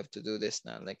this now, we have to do this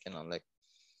now, like like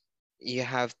you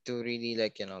have to really,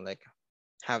 like like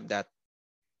have that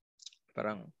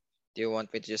parang, do you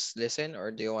want me to just listen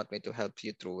or do you want me to help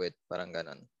you through it, parang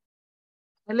ganon.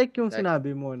 I like yung Like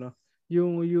sinabi mo, no?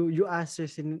 Yung you ask your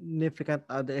significant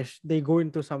other if they go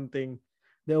into something.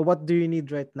 What do you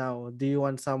need right now? Do you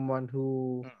want someone who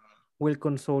mm, will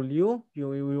console you?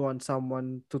 You want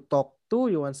someone to talk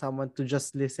to? You want someone to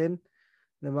just listen?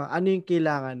 Diba? Ano yung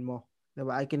kailangan mo?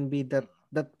 Diba? I can be mm,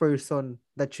 that person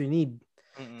that you need.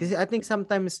 mm, Kasi I think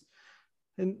sometimes,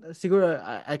 siguro,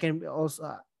 I can also,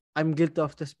 I'm guilty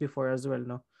of this before as well,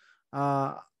 no?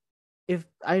 Uh, if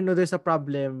I know there's a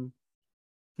problem,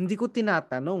 hindi ko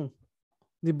tinatanong.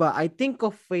 'Di ba? I think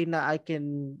of way na I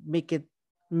can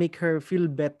make her feel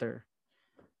better.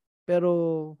 Pero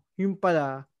yung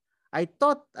pala, I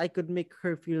thought I could make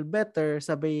her feel better.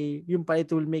 Sabay, yung pala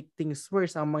it will make things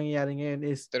worse. Ang mangyayari ngayon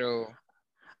is true,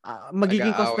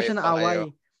 magiging cause pa nag-aaway siya ng pa kayo.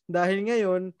 away. Dahil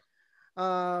ngayon,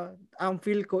 ang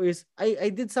feel ko is, I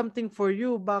did something for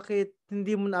you. Bakit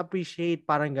hindi mo na-appreciate?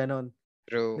 Parang ganon.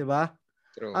 True, 'Di ba?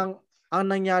 true. Ang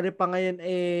nangyari pa ngayon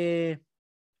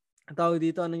ang tawag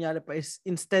dito, ang nangyari pa is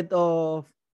instead of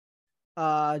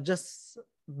just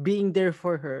being there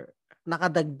for her,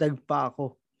 nakadagdag pa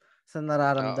ako sa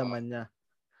Oo. nararamdaman niya.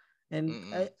 And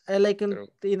Mm, I like yung true.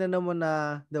 tinanong mo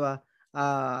na, di ba,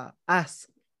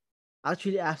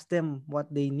 actually ask them what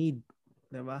they need.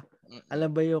 Di ba? Mm,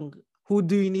 Alam ba yung, who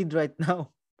do you need right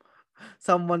now?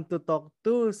 Someone to talk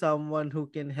to, someone who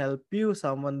can help you,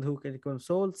 someone who can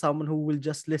console, someone who will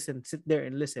just listen, sit there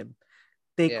and listen.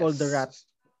 Take all the rat, yes.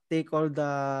 take all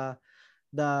the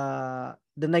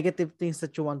the negative things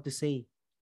that you want to say.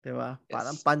 'Di ba?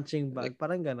 Parang Yes. punching Like, bag,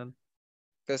 parang gano'n.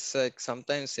 cause like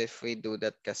sometimes if we do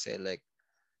that kasi, like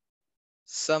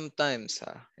sometimes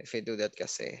if we do that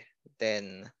kasi,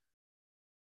 then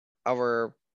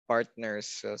our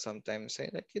partners will sometimes say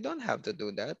like, you don't have to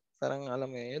do that. Parang alam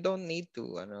mo yun, you don't need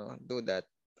to do that.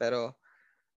 Pero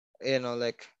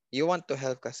like you want to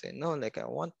help kasi. No, like I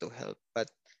want to help, but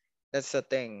that's the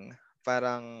thing.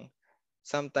 Parang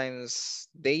sometimes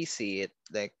they see it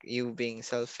like you being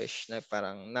selfish, na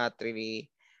parang not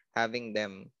really having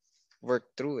them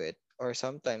work through it. Or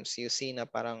sometimes you see na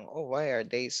parang, oh, why are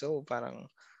they so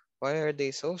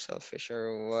selfish,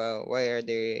 or why are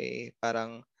they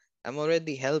parang, I'm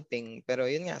already helping, pero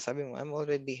yun nga sabi mo, I'm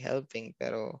already helping,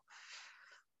 pero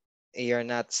you're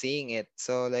not seeing it.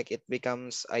 So like it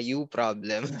becomes a you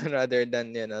problem rather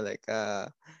than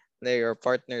your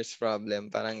partner's problem.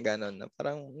 Parang ganon na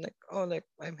parang like, oh, like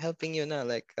I'm helping you na,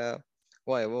 like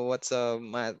why, well, what's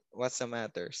the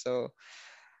matter? So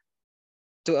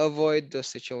to avoid those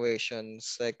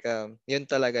situations, like yun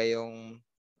talaga yung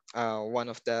one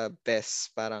of the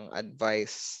best parang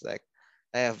advice like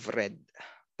I have read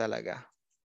talaga.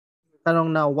 Tanong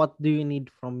na, what do you need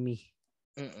from me?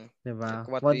 Mm-mm. 'Di ba? Like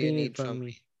what do What do you you need need from from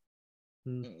me?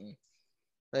 Hmm. me? Mm-mm.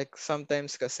 Like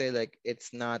sometimes kasi like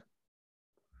it's not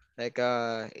like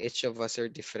each of us are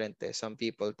different eh. Some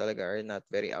people talaga are not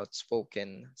very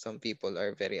outspoken. Some people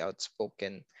are very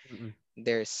outspoken. Mm.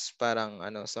 There's parang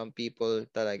some people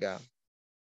talaga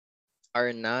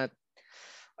are not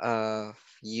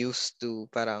used to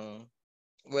parang,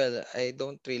 well, I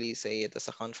don't really say it as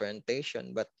a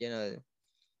confrontation, but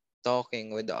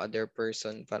talking with the other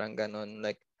person, parang ganon,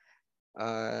 like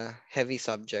heavy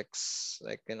subjects,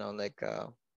 like like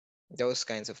those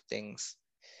kinds of things.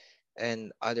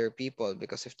 And other people,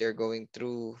 because if they're going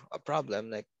through a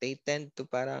problem, like they tend to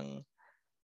parang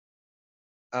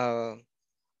uh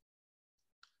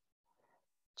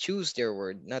choose their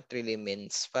word, not really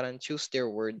mince, parang choose their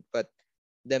word, but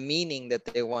the meaning that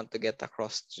they want to get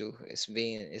across to is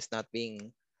not being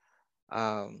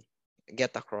um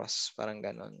get across, parang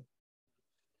ganon.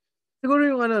 Siguro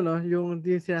yung ano, no, yung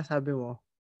sinasabi mo,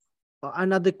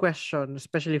 another question,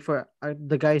 especially for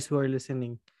the guys who are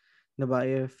listening, diba?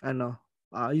 If ano,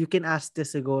 you can ask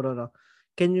this siguro, no?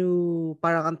 Can you,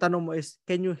 parang ang tanong mo is,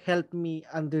 can you help me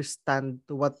understand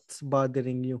what's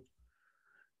bothering you?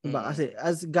 Diba? Mm, Kasi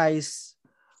as guys,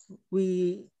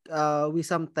 we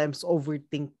sometimes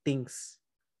overthink things.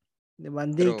 Diba?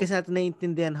 Hindi true. kasi natin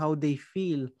naiintindihan how they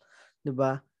feel.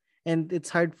 Diba? And it's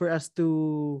hard for us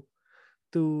to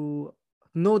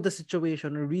know the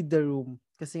situation or read the room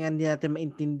kasi nga hindi natin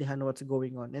maintindihan what's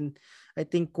going on. And I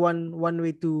think one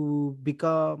way to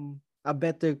become a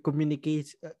better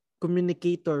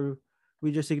communicator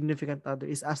with your significant other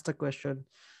is ask the question,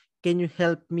 can you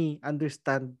help me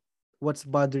understand what's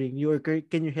bothering you, or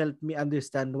can you help me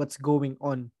understand what's going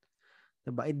on?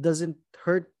 Diba? It doesn't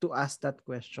hurt to ask that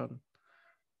question.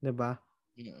 Diba?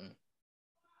 Mm-mm.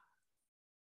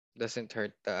 Doesn't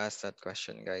hurt to ask that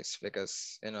question, guys,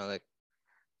 because like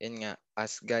yun nga,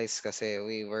 as guys kasi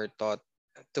we were taught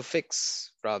to fix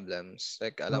problems.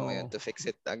 Like alam mo yun, Oo. to fix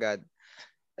it agad.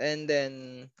 And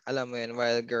then alam mo yun,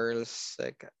 while girls,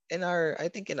 like I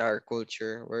think in our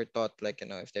culture, we're taught like,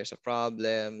 if there's a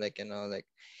problem, like, like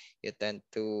you tend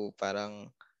to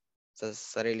parang sa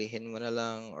sarilihin mo na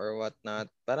lang or whatnot.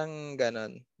 Parang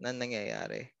ganon na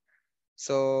nangyayari.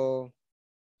 So,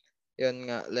 yun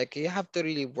nga, like you have to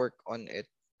really work on it.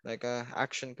 Like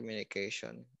action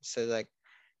communication. So like,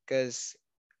 because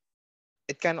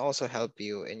it can also help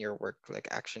you in your work, like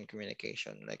action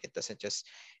communication. Like it doesn't just,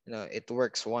 it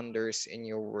works wonders in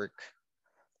your work.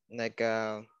 Like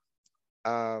um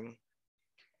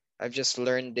I've just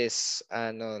learned this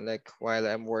no, like while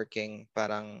I'm working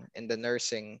parang in the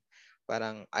nursing,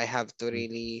 parang I have to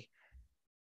really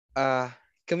uh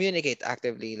communicate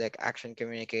actively, like action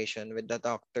communication with the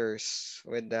doctors,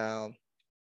 with the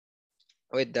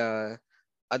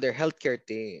other healthcare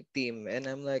team. And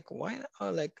I'm like, why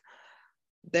not? Like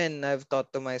then I've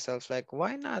thought to myself, like,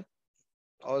 why not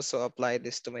also apply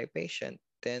this to my patient?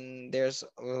 Then there's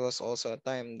was also a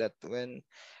time that when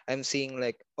I'm seeing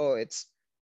like, oh, it's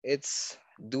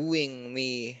doing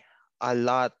me a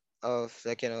lot of,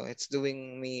 like, it's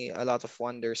doing me a lot of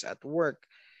wonders at work.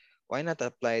 Why not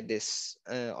apply this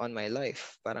on my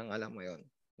life? Parang alam mo yon,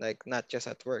 like not just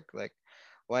at work, like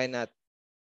why not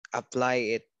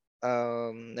apply it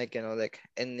like, like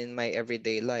in my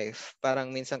everyday life.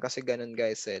 Parang minsan kasi ganun,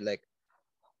 guys, like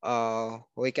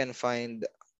we can find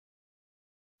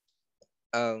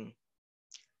um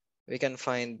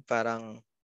parang,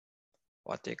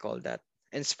 what do you call that,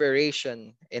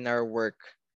 inspiration in our work.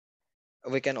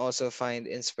 We can also find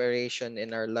inspiration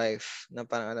in our life na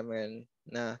parang alam mo yun,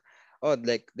 na oh,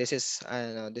 like this is, I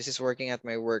don't know, this is working at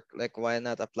my work, like why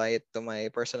not apply it to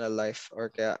my personal life? Or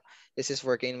kaya this is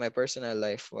working in my personal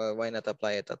life, well, why not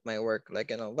apply it at my work? Like,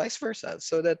 vice versa,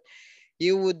 so that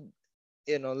you would,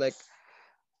 like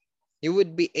you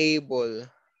would be able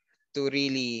to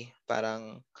really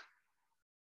parang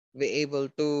be able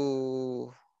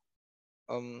to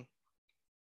um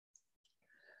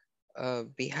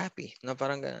be happy na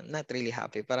parang ganun. Not really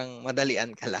happy, parang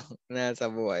madalian ka lang na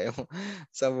sa buhay mo.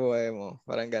 Sa buhay mo,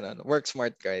 parang ganun. Work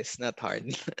smart, guys, not hard.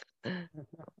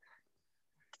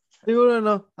 Siguro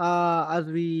no, as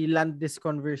we land this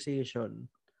conversation,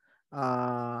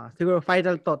 siguro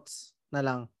final thoughts na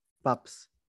lang,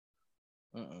 Paps,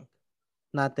 Mm-mm.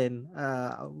 natin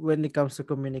when it comes to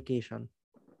communication.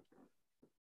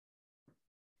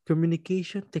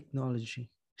 Communication technology.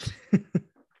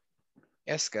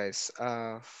 Yes, guys.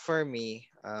 For me,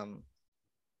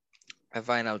 my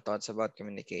final thoughts about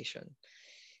communication.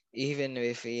 Even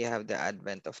if we have the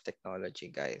advent of technology,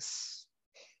 guys,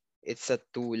 it's a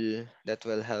tool that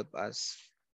will help us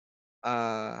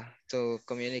to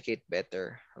communicate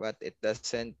better, but it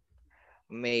doesn't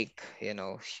make,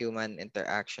 human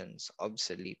interactions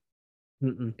obsolete.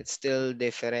 Mm-mm. It's still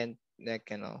different,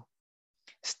 like,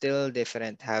 still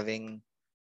different having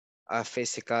a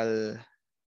physical,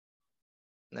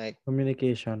 like,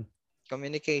 Communication.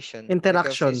 communication, like a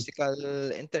Interaction. physical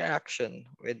interaction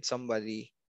with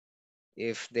somebody,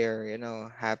 if they're,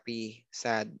 happy,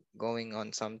 sad, going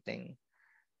on something.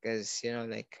 Because,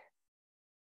 like,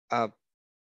 uh,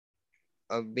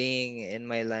 being in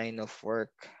my line of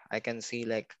work, I can see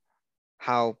like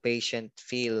how patient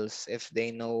feels if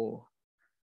they know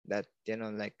that,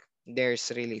 like there's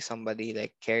really somebody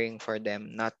like caring for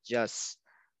them, not just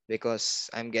because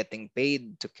I'm getting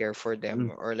paid to care for them,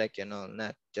 Mm. or like,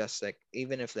 not just like,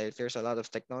 even if like there's a lot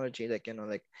of technology, like,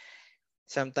 like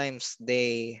sometimes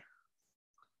they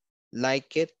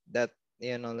like it that,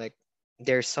 like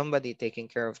there's somebody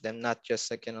taking care of them, not just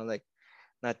like, like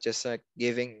not just like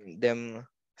giving them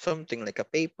something like a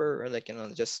paper, or like,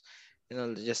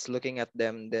 just looking at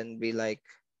them, then be like,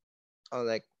 oh,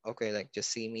 like, okay, like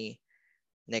just see me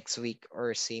next week,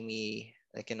 or see me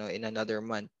like, in another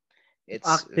month. It's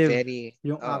Active, very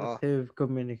yung active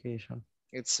communication.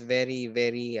 it's very,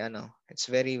 very, it's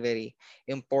very, very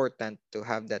important to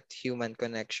have that human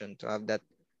connection, to have that,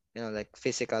 like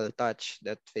physical touch,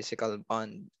 that physical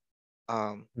bond.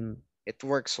 um Mm. it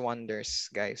works wonders,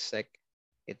 guys. Like,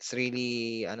 it's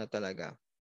really talaga,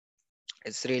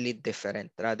 it's really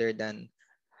different rather than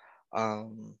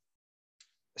um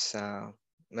sa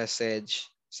message,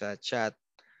 sa chat,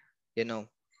 you know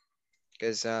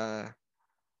because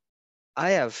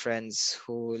I have friends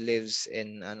who lives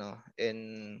in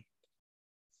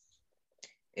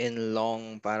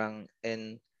long, parang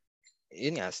in,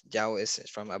 yun nga, Jao is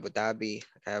from Abu Dhabi.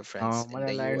 I have friends in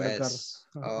the Malalayong lugar. US.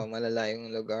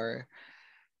 Malalayong lugar.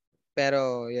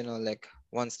 Pero, like,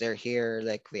 once they're here,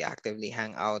 like, we actively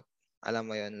hang out.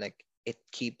 Alam mo yun, like, it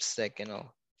keeps, like,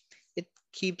 it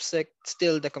keeps, like,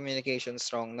 still the communication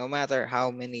strong. No matter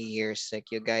how many years, like,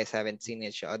 you guys haven't seen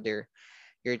each other.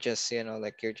 You're just,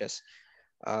 like, you're just,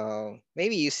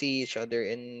 maybe you see each other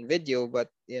in video, but,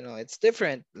 it's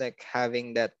different, like,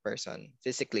 having that person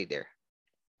physically there.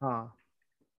 Ah.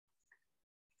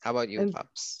 How about you, And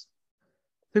Pops?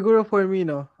 siguro for me,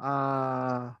 no,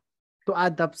 to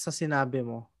add up sa sinabi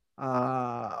mo,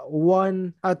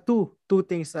 two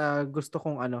things gusto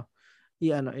kong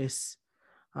i-ano is,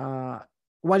 uh,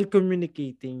 while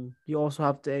communicating, you also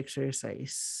have to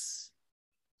exercise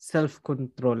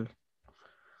self-control,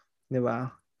 di ba?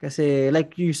 Kasi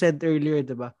like you said earlier,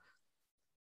 di ba?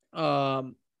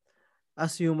 Um,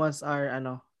 as humans are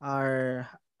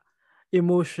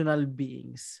emotional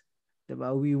beings, di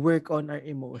ba? We work on our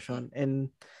Mm-hmm. emotion and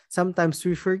sometimes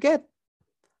we forget,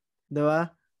 di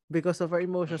ba? Because of our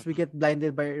emotions, we Mm-hmm. get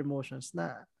blinded by our emotions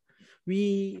na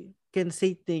we can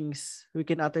say things, we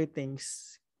can utter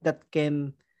things that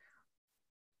can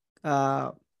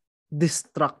uh,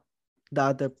 distract the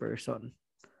other person.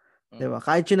 'Di ba?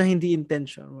 Kahit yun na hindi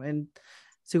intention. And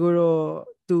siguro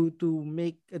to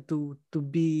make to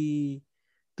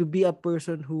be a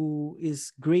person who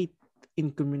is great in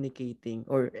communicating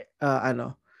or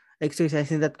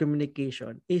exercising that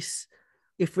communication is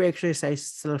if we exercise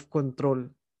self-control,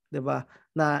 'di ba?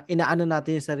 Na inaano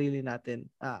natin yung sarili natin.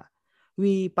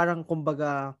 We parang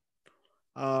kumbaga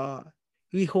uh,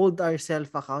 we hold ourselves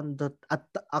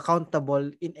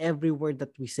accountable in every word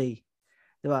that we say.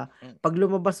 'Di ba? Mm-hmm. Pag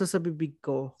lumabas na sa bibig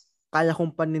ko, kaya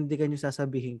kong panindigan yung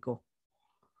sasabihin ko,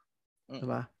 'di Mm-hmm.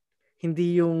 ba?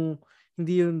 Hindi yung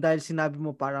dahil sinabi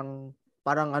mo parang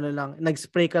ano lang,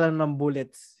 nag-spray ka lang ng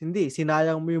bullets. Hindi,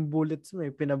 sinayang mo yung bullets mo,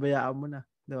 pinabayaan mo na,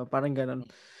 'di ba? Parang ganoon.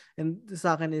 And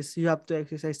sa akin is you have to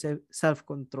exercise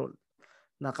self-control.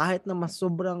 Na kahit na mas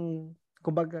sobrang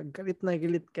kumbaga galit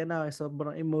ka na,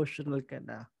 sobrang emotional ka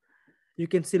na, you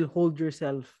can still hold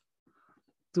yourself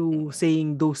to Mm-hmm.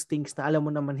 saying those things na alam mo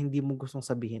naman hindi mo gustong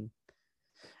sabihin.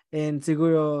 And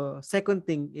siguro, second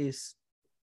thing is,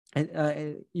 and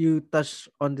you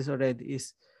touched on this already,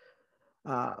 is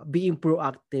being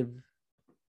proactive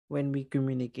when we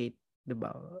communicate,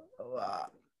 diba?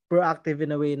 Proactive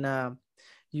in a way na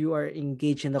you are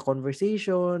engaged in the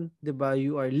conversation, diba?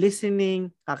 You are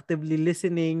listening, actively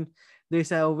listening.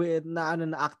 There's a way na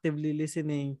actively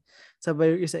listening.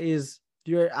 Sabay yung isa is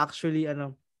you're actually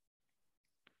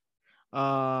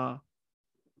uh,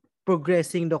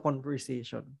 progressing the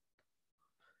conversation.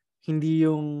 Hindi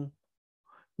yung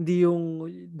Hindi yung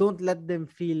don't let them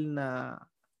feel na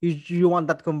you want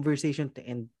that conversation to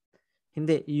end.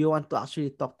 Hindi, you want to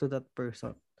actually talk to that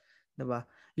person, 'di ba?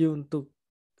 Yung to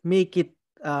make it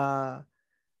uh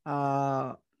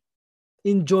uh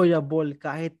enjoyable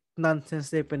kahit nonsense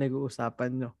na yung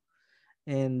pinag-uusapan nyo.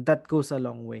 And that goes a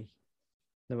long way,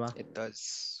 'di ba? It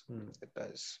does. Hmm. It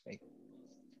does. Like,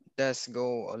 does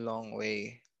go a long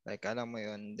way. Like, alam mo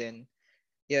yun. Then,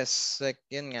 yes, like,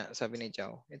 yun nga, sabi ni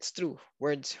Jao. It's true.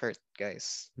 Words hurt,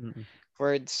 guys. Mm.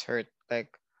 Words hurt.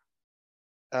 Like,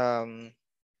 um,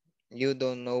 you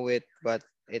don't know it, but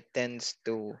it tends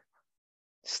to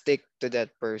stick to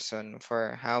that person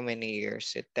for how many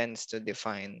years. It tends to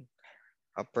define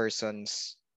a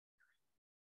person's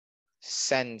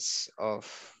sense of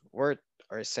worth,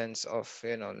 or sense of,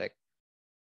 like,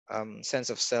 sense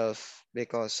of self,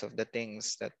 because of the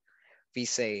things that we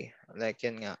say. Like,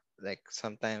 yun nga, like,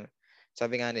 sometimes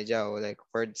sabi nga ni Jao, like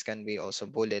words can be also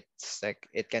bullets, like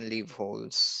it can leave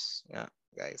holes. Yeah,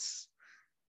 guys.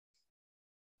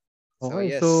 So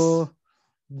Okay, so yes,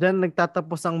 dyan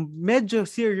nagtatapos ang medyo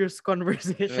serious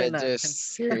conversation medyo natin.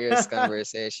 serious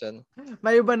conversation.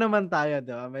 May iba naman tayo,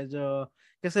 di ba? Medyo,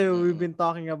 kasi we've Mm-mm. been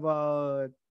talking about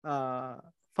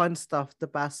fun stuff the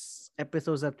past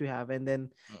episodes that we have. And then,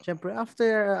 Mm-mm. syempre,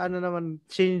 after,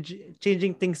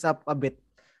 changing things up a bit.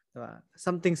 Diba?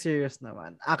 Something serious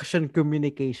naman. Action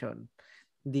communication.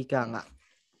 Di ka nga. Mm-mm.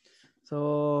 So,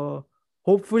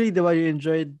 hopefully, diba, you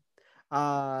enjoyed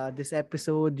this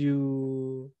episode.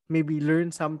 You maybe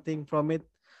learned something from it.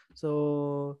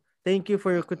 So, thank you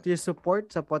for your continuous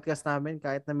support sa podcast namin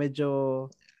kahit na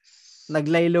medyo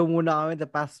naglaylo muna kami the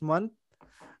past month.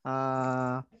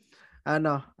 Ah,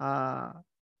 ano,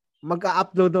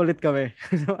 mag-upload ulit kami.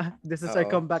 This is our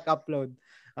Oo. comeback upload.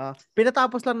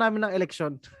 Pinatapos lang namin ng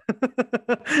election.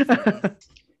 Mm-mm.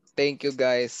 Thank you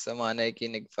guys sa mga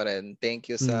nakikinig pa rin. Thank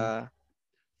you Hmm. sa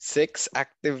 6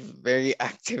 very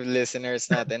active listeners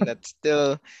natin that's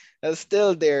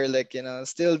still there, like,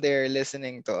 still there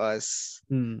listening to us.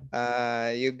 Hmm.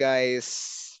 You guys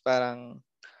parang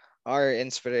are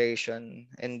inspiration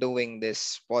in doing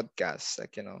this podcast,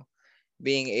 like,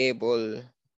 being able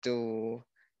to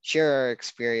share our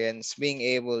experience, being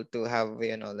able to have,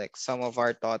 like some of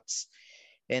our thoughts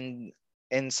in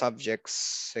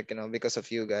subjects, like, because of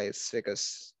you guys,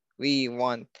 because we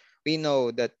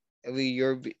know that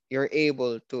you're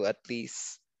able to at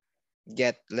least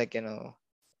get, like,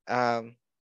 um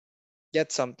get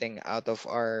something out of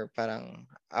our parang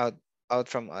out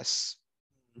from us.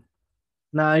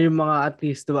 Na yung mga at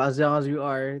least, diba, as long as you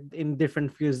are in different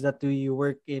fields that we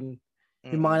work in,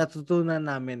 yung Mm-mm. mga natutunan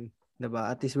namin, diba,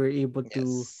 at least we're able to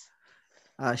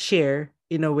Yes. share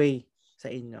in a way sa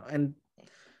inyo. And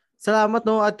salamat,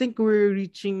 no. I think we're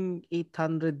reaching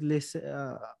 800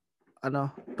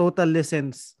 total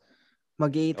listens.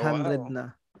 Mag Oh, 800 wow, na.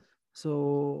 So,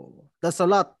 that's a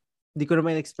lot. Di ko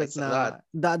naman expect that's a lot.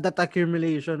 na that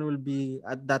accumulation will be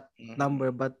at that Mm-hmm. number.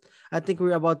 But I think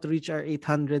we're about to reach our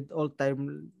 800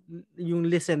 all-time yung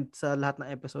listen sa lahat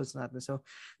ng episodes natin. So,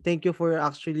 thank you for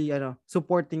actually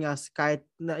supporting us kahit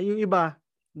na yung iba,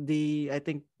 I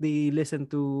think they listen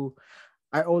to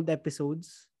our old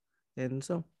episodes. And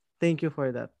so, thank you for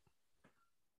that.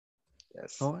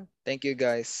 Yes. Okay. Thank you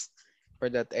guys for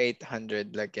that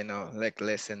 800, like, like,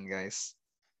 listen, guys.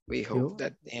 We hope Yo.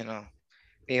 that,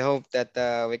 we hope that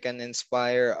we can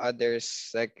inspire others,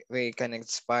 like we can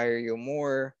inspire you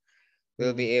more.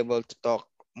 We'll Mm. be able to talk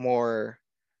more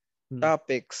Mm.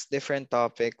 topics, different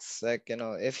topics, like,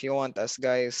 if you want us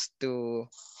guys to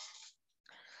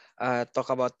talk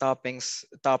about topics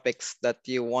that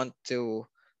you want to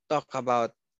talk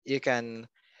about, you can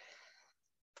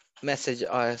message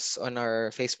us on our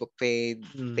Facebook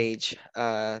Mm. page,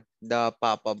 the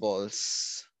Papa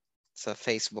Balls. Sa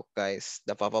Facebook, guys,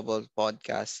 the Papa Balls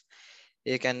podcast.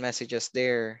 You can message us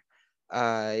there.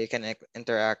 You can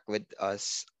interact with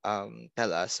us.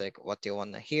 Tell us like what you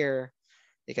want to hear.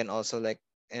 You can also, like,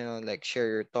 like,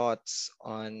 share your thoughts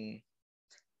on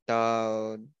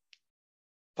the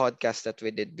podcast that we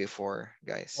did before,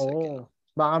 guys. Like, Oo.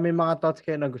 Baka may mga thoughts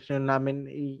kayo na gusto nyo namin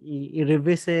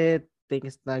i-revisit,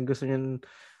 things na gusto nyo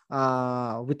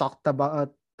we talk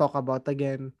about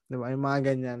again, di ba? Yung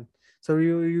mga ganyan. So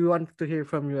you want to hear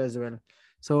from you as well.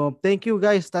 So thank you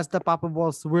guys. That's the Papa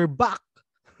Balls. We're back.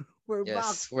 We're back.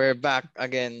 yes, we're back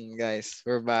again, guys.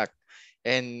 We're back.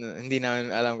 And hindi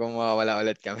namin alam kung mawawala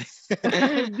ulit kami.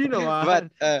 Hindi but naman.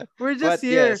 uh We're just but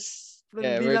here. yes.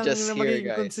 Yeah, Hindi we're lang just na here, magiging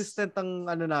guys. consistent ang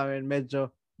namin.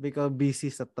 Medyo because busy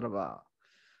sa trabaho.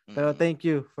 Pero Mm, thank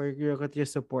you for your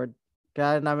continuous support.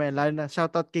 Kaya namin, lalo na,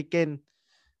 shoutout kay Ken.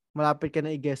 Malapit ka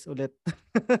na i-guess ulit.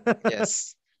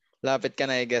 yes. Lapit ka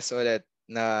na, I guess, ulit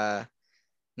na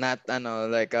not,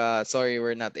 like, sorry,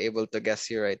 we're not able to guess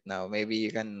you right now. Maybe you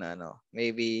can,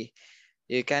 maybe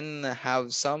you can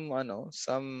have some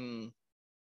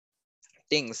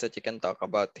things that you can talk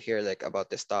about here, like about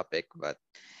this topic, but,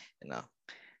 you know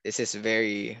this is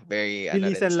very, very, rin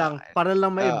Bilisan sa lang. akin. Para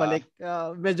lang Oo. maibalik.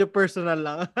 Medyo personal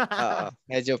lang. Oo,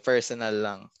 medyo personal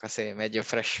lang kasi medyo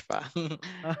fresh pa.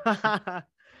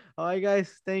 Okay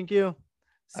guys, thank you.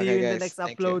 See you Okay, in the guys, next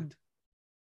thank you. upload.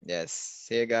 Yes,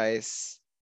 see you guys.